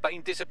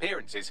 unexplained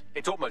disappearances.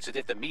 It's almost as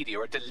if the media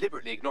are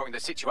deliberately ignoring the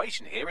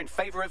situation here in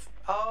favor of...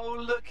 Oh,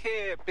 look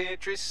here,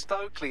 Beatrice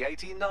Stokely,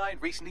 89,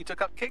 recently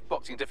took up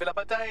kickboxing to fill up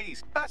her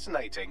days.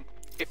 Fascinating.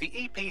 If the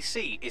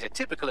EPC is a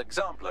typical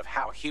example of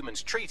how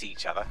humans treat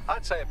each other,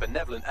 I'd say a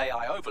benevolent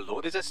AI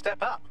overlord is a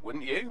step up,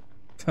 wouldn't you?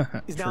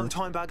 Is now the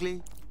time,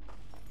 Bagley?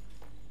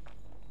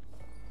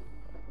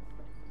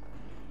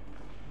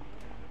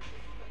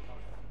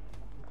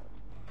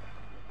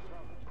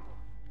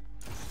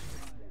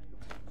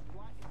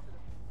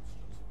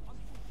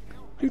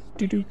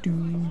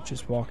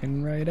 Just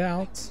walking right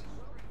out.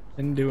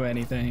 Didn't do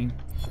anything.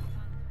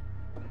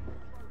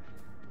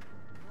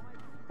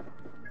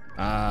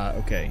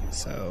 Okay,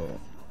 so...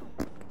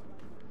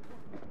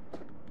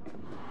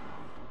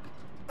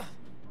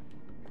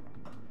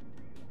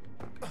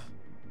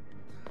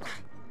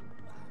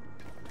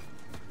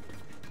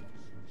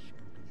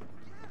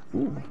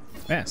 Ooh,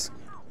 mask.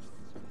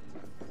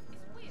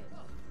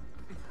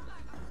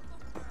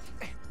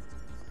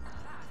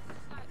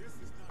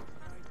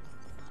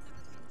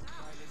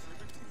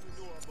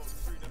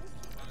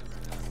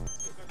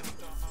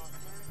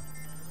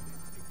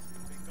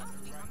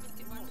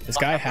 This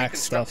guy hacks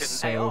stuff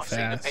so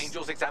fast.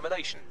 Angel's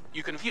examination.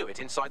 You can view it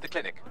inside the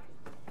clinic.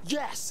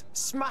 Yes,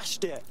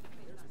 smashed it.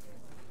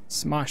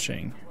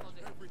 Smashing.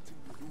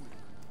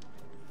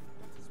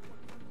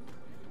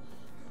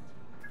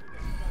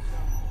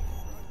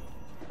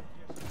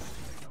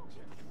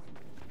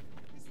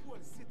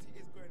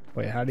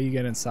 Wait, how do you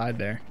get inside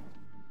there?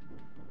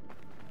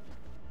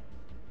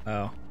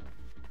 Oh.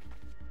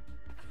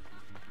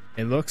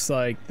 It looks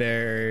like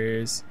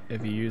there's,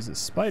 if you use a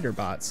spider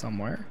bot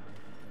somewhere.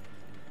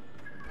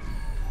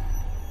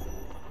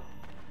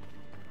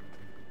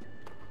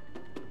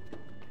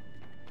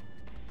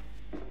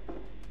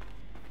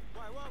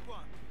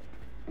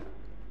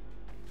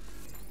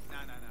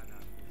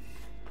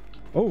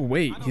 Oh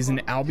wait, he's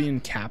an Albion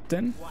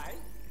captain?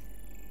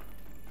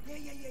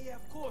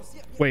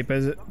 Wait,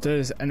 but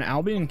does an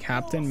Albion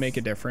captain make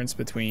a difference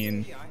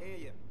between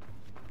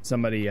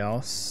somebody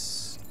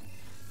else?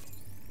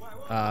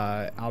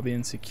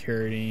 Albion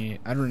security.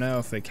 I don't know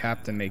if the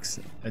captain makes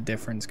a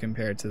difference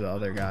compared to the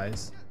other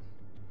guys.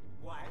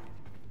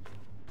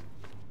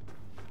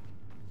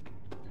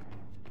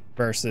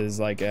 Versus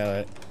like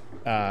a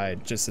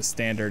just a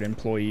standard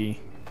employee.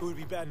 It would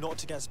be better not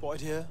to get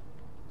spotted here.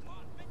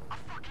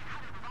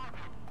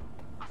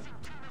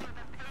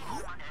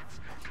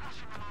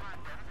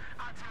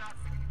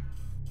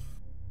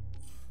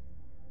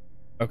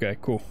 Okay,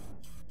 cool.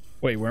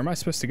 Wait, where am I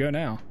supposed to go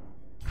now?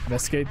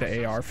 Investigate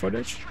the AR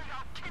footage?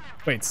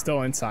 Wait, it's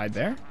still inside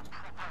there?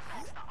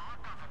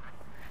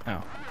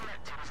 Oh.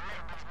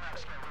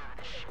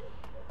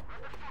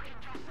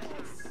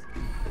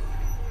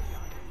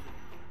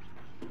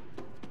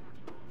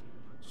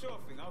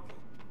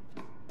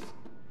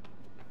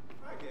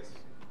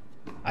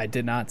 I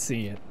did not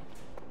see it.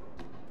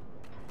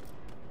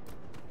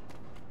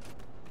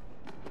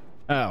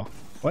 Oh,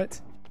 what?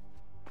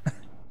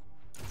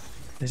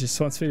 It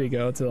just wants me to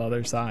go to the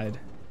other side.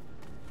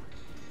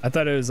 I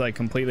thought it was like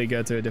completely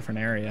go to a different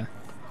area.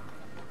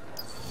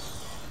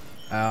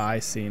 Oh, I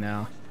see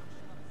now.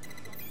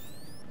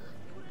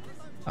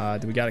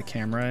 Do we got a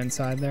camera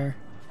inside there?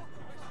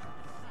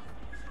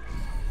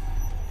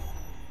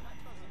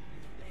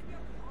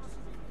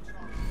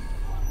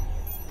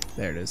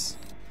 There it is.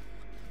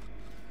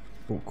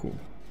 Cool, cool.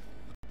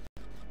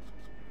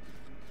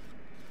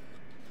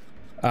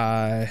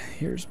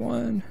 Here's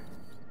one.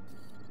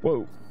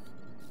 Whoa.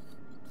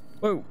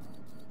 Whoa.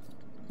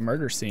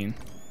 Murder scene.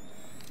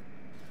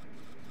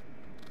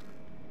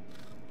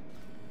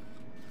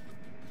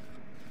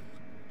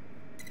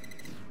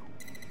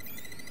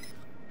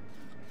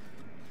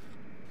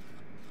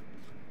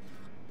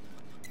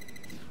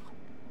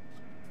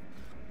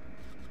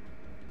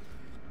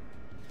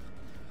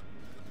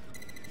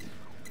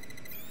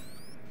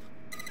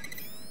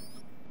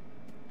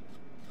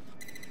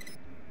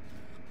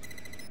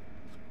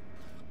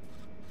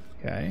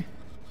 Okay.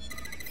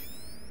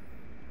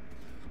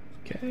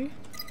 Okay.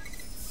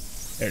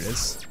 There it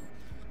is.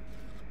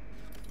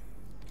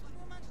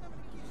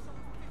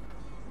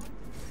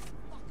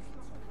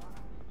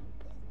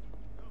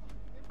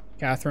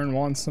 Catherine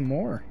wants some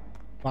more.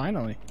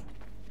 Finally.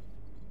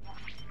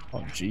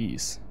 Oh,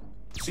 jeez.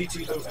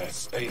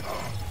 CTOS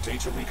AR.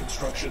 Data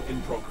reconstruction in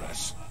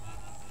progress.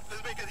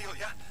 Let's make a deal,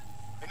 yeah?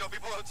 I know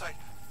people outside.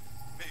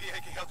 Maybe I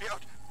can help you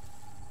out.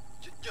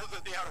 Just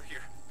let me out of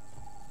here.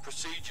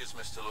 Procedures,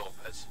 Mr.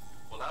 Lopez.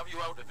 We'll have you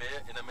out of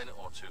here in a minute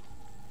or two.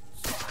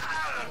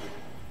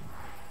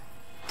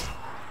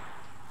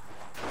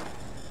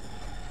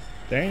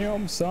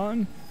 Damn,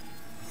 son.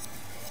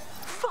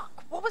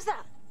 Fuck, what was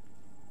that?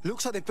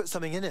 Looks like they put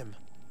something in him.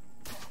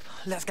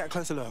 Let's get a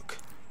closer look.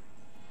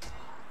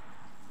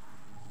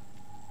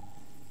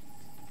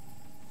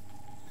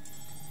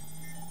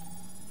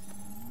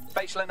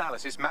 Facial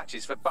analysis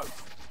matches for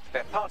both.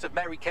 They're part of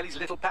Mary Kelly's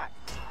little pack.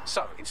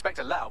 So,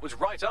 Inspector Lau was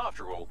right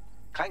after all.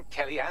 Clank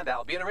Kelly and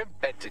Albion are in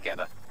bed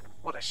together.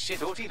 What a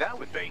shit orgy that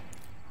would be.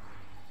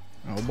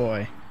 Oh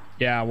boy.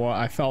 Yeah, well,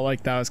 I felt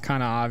like that was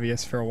kind of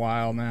obvious for a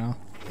while now.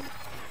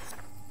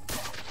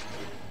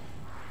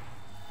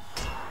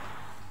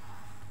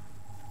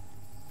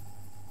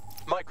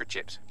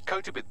 Microchips,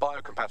 coated with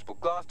biocompatible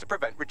glass to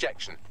prevent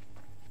rejection.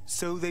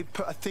 So they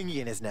put a thingy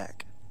in his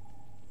neck.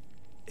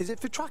 Is it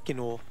for tracking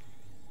or...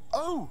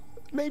 Oh,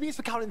 maybe it's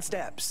for counting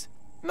steps.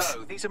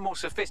 No, these are more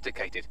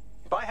sophisticated.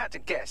 If I had to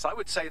guess, I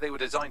would say they were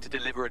designed to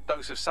deliver a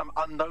dose of some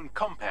unknown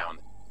compound.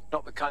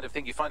 Not the kind of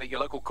thing you find at your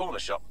local corner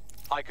shop.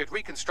 I could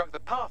reconstruct the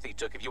path he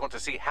took if you want to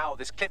see how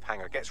this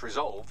cliffhanger gets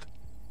resolved.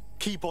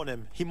 Keep on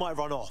him. He might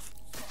run off.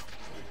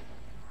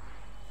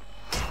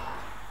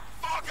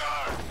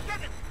 Fucker! Get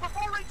him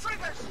before he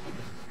triggers!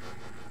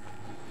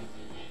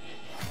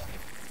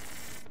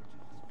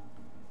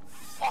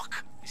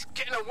 Fuck! He's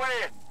getting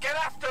away! Get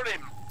after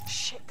him!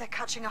 Shit, they're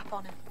catching up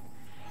on him.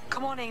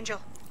 Come on, Angel.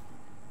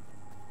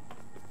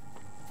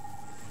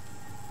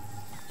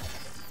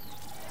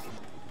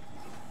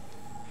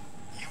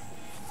 You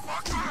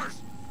fuckers!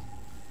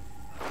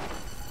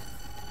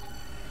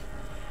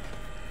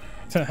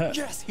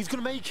 Yes, he's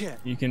gonna make it.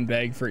 You can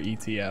beg for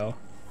ETO.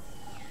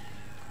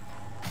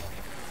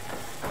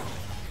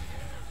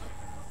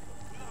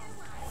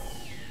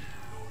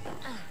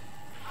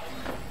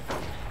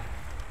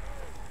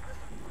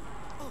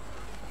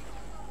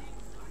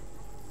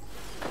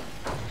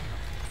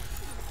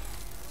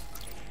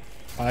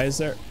 Why is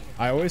there...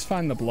 I always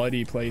find the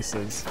bloody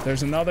places.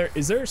 There's another...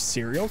 Is there a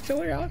serial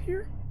killer out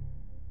here?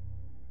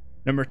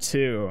 Number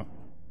 2.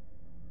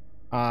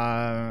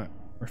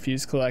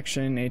 Refused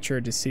collection.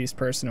 Nature, deceased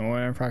person, a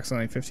woman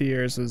approximately 50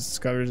 years, was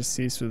discovered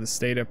deceased with a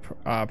state of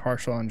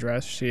partial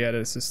undress. She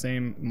had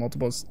sustained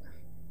multiple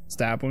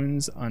stab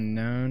wounds.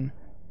 Unknown.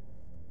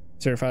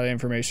 Certify the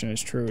information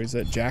is true. Is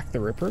it Jack the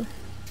Ripper?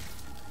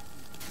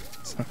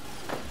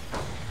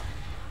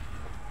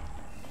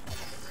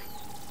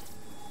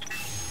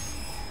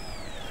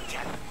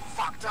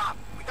 fucked up.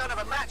 We don't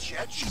have a match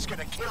yet. She's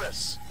gonna kill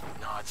us.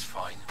 No, it's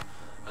fine.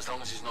 As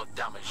long as he's not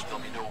damaged, there'll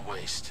be no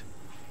waste.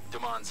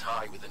 Demand's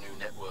high with the new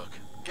network.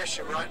 Guess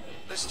you're right.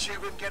 Let's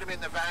tube him, get him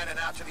in the van and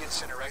out to the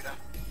incinerator.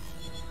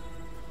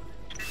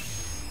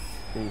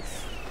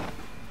 Oof.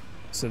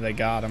 So they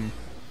got him.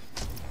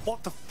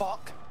 What the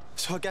fuck?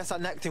 So I guess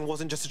that neck thing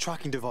wasn't just a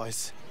tracking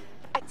device.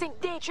 I think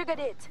they triggered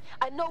it.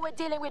 I know we're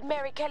dealing with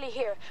Mary Kelly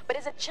here, but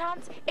there's a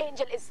chance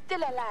Angel is still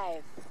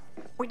alive.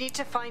 We need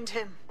to find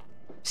him,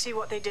 see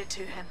what they did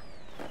to him,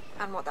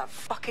 and what that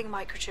fucking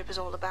microchip is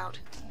all about.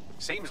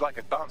 Seems like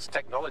advanced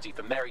technology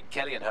for Mary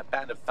Kelly and her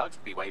band of thugs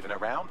to be waving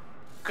around.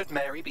 Could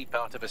Mary be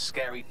part of a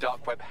scary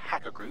dark web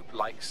hacker group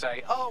like,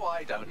 say, oh,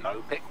 I don't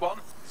know, pick one,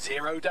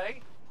 0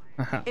 Day?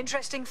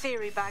 Interesting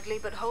theory, Bagley,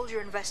 but hold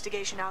your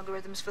investigation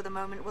algorithms for the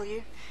moment, will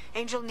you?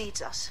 Angel needs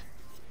us.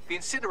 The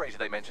incinerator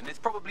they mentioned is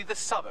probably the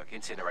Southwark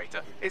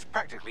incinerator. It's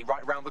practically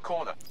right around the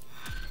corner.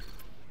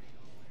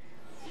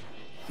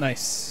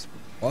 Nice.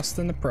 Lost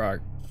in the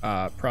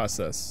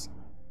process.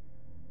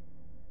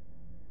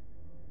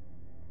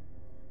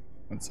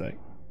 One sec.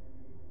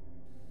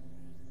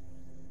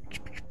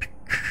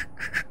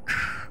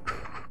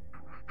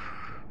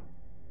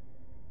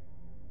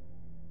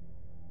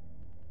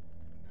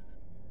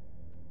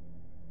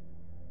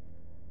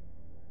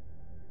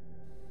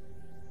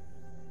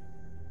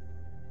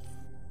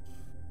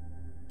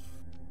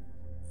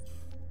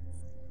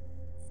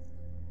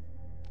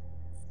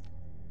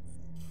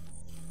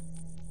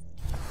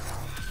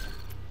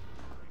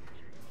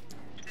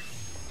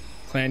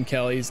 Clan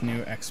Kelly's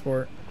new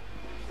export.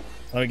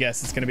 I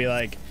guess it's gonna be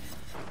like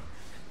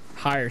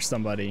hire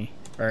somebody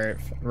or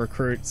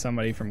recruit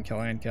somebody from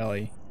Clan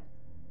Kelly.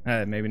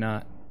 Maybe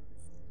not.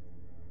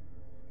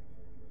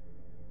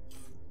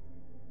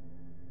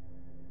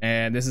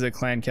 And this is a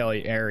Clan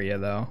Kelly area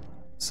though,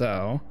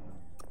 so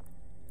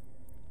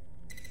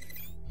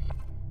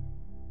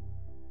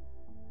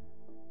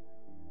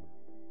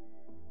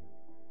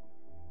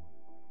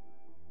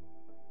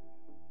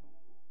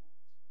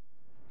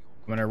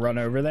I'm gonna run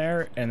over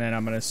there and then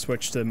I'm gonna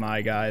switch to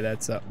my guy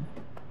that's up.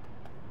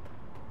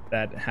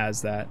 That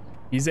has that.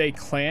 He's a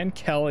Clan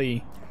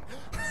Kelly.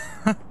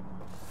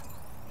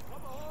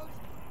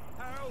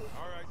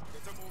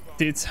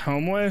 Dude's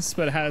homeless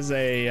but has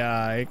a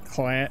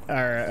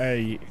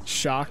a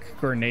shock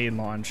grenade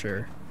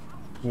launcher.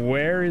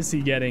 Where is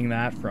he getting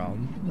that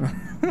from?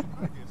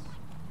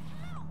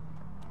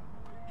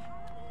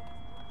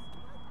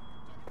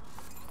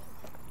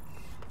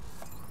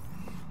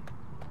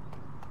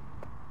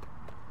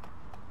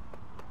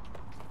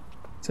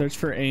 Search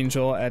for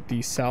Angel at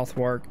the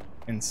Southwark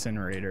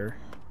incinerator.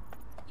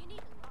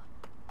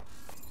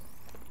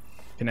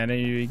 Can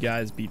any of you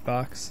guys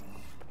beatbox?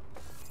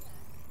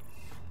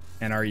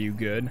 And are you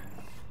good?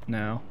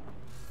 No.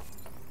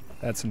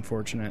 That's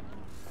unfortunate.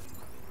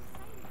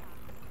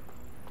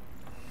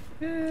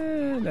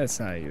 That's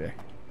not either.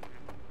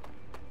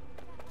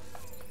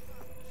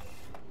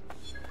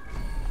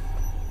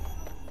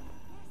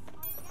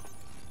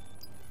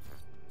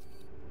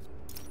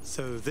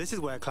 So this is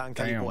where Clan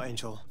Kelly bought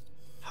Angel.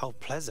 How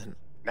pleasant.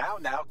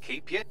 Now,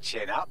 keep your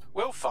chin up.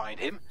 We'll find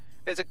him.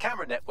 There's a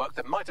camera network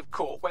that might have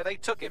caught where they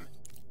took him.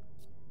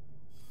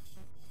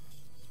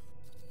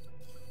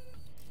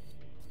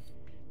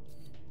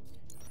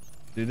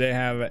 Do they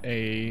have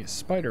a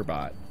spider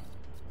bot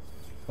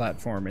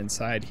platform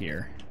inside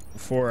here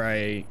before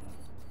I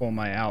pull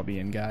my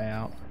Albion guy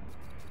out?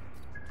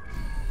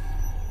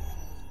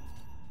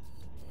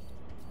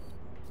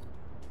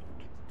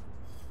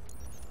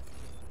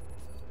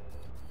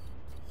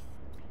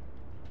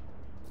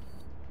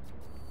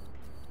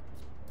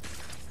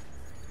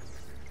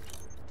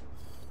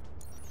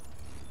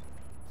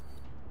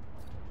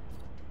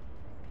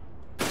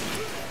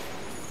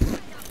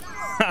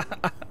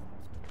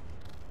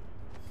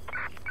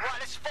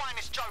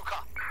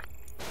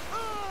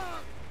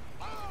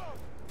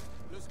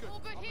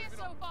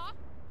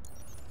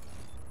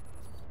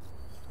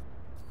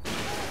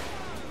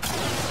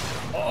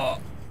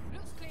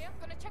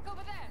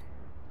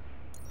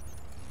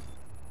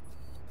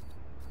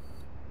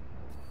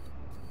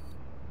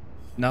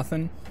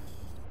 Nothing.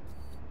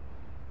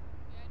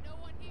 Yeah, no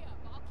one here,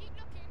 but I'll keep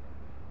looking.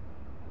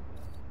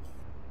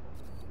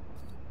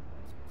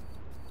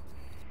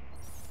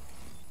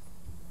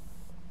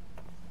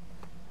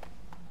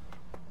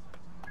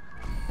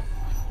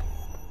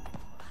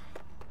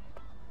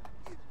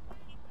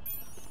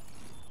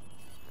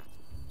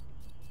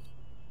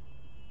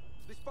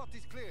 This spot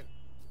is clear.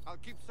 I'll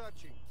keep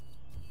searching.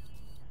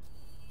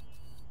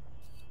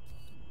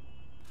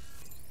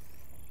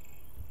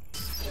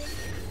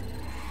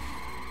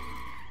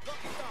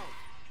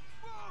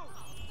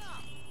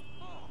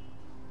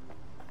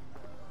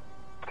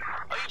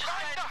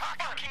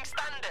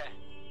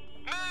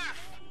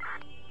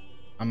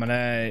 I'm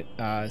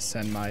gonna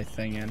send my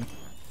thing in.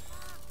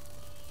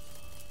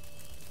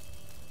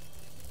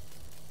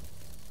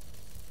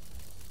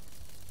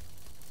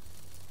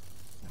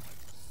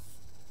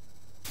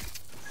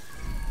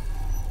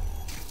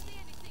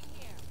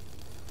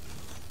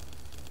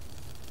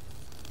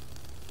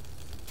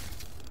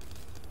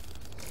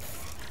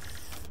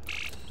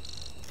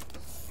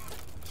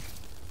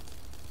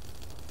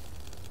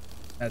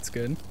 That's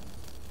good.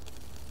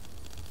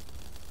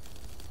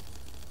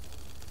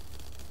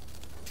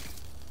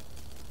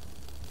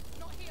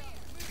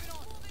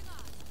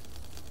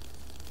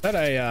 Thought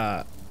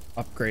I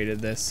upgraded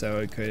this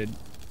so it could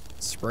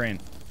sprint.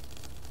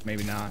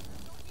 Maybe not.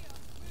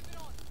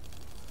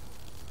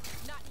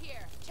 Not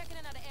here. Checking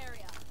another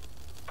area.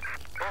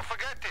 Oh,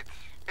 forget it.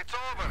 It's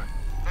over.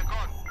 They're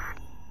gone.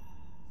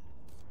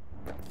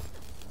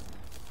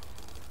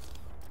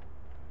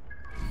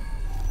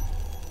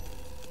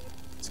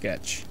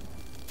 Sketch.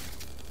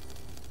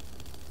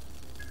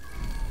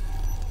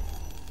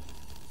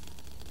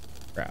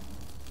 Crap.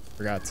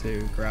 Forgot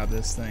to grab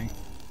this thing.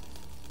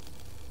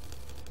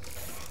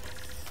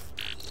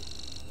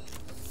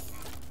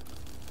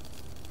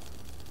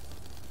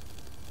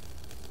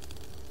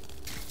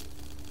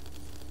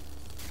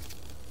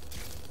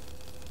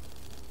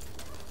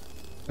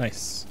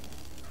 Nice.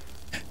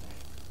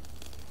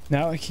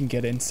 Now I can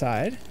get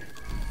inside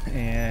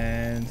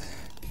and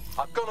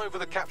I've gone over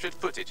the captured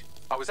footage.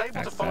 I was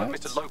able to follow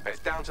Mr. Lopez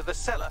down to the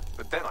cellar,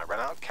 but then I ran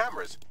out of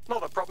cameras.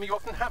 Not a problem you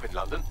often have in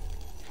London.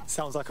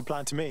 Sounds like a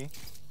plan to me.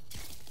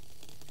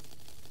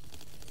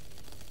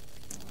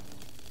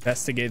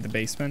 investigate the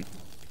basement.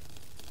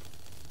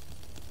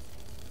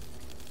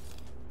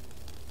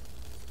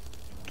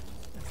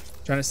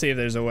 Trying to see if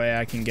there's a way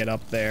I can get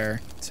up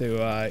there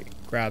to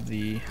grab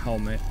the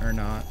helmet or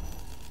not.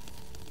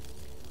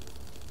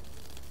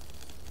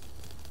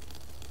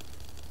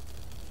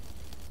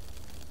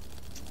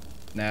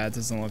 Nah, it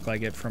doesn't look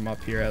like it from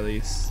up here at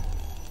least.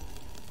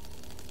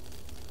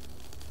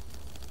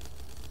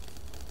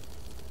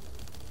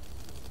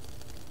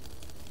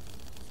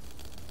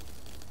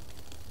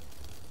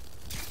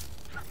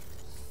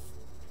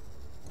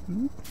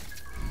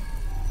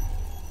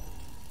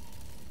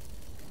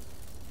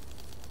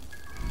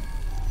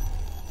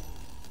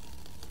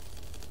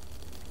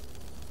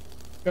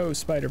 Go,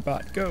 spider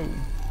bot, go.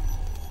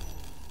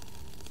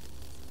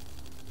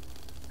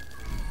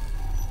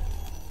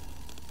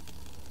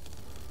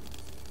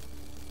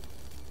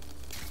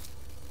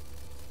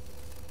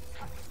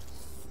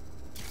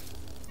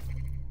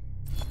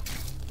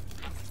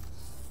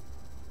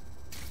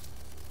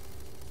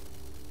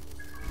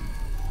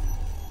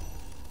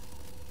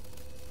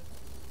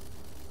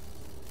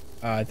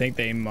 I think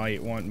they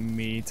might want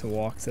me to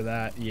walk to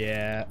that.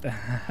 Yeah.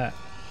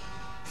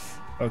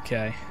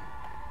 Okay.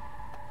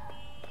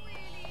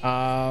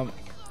 I'm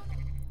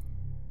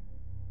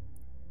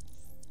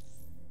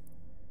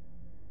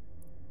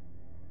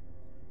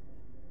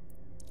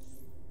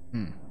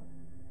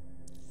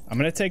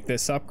gonna take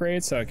this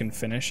upgrade so I can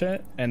finish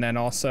it, and then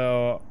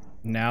also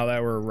now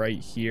that we're right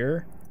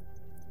here,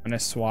 I'm gonna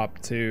swap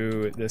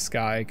to this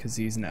guy because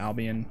he's an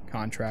Albion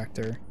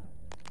contractor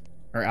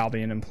or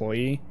Albion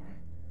employee.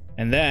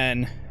 And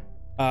then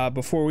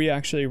before we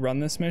actually run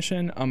this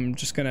mission, I'm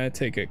just gonna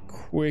take a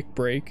quick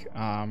break.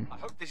 I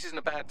hope this isn't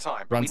a bad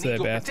time. Run to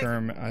the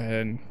bathroom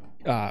and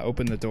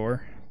open the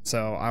door.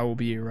 So I will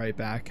be right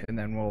back, and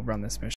then we'll run this mission.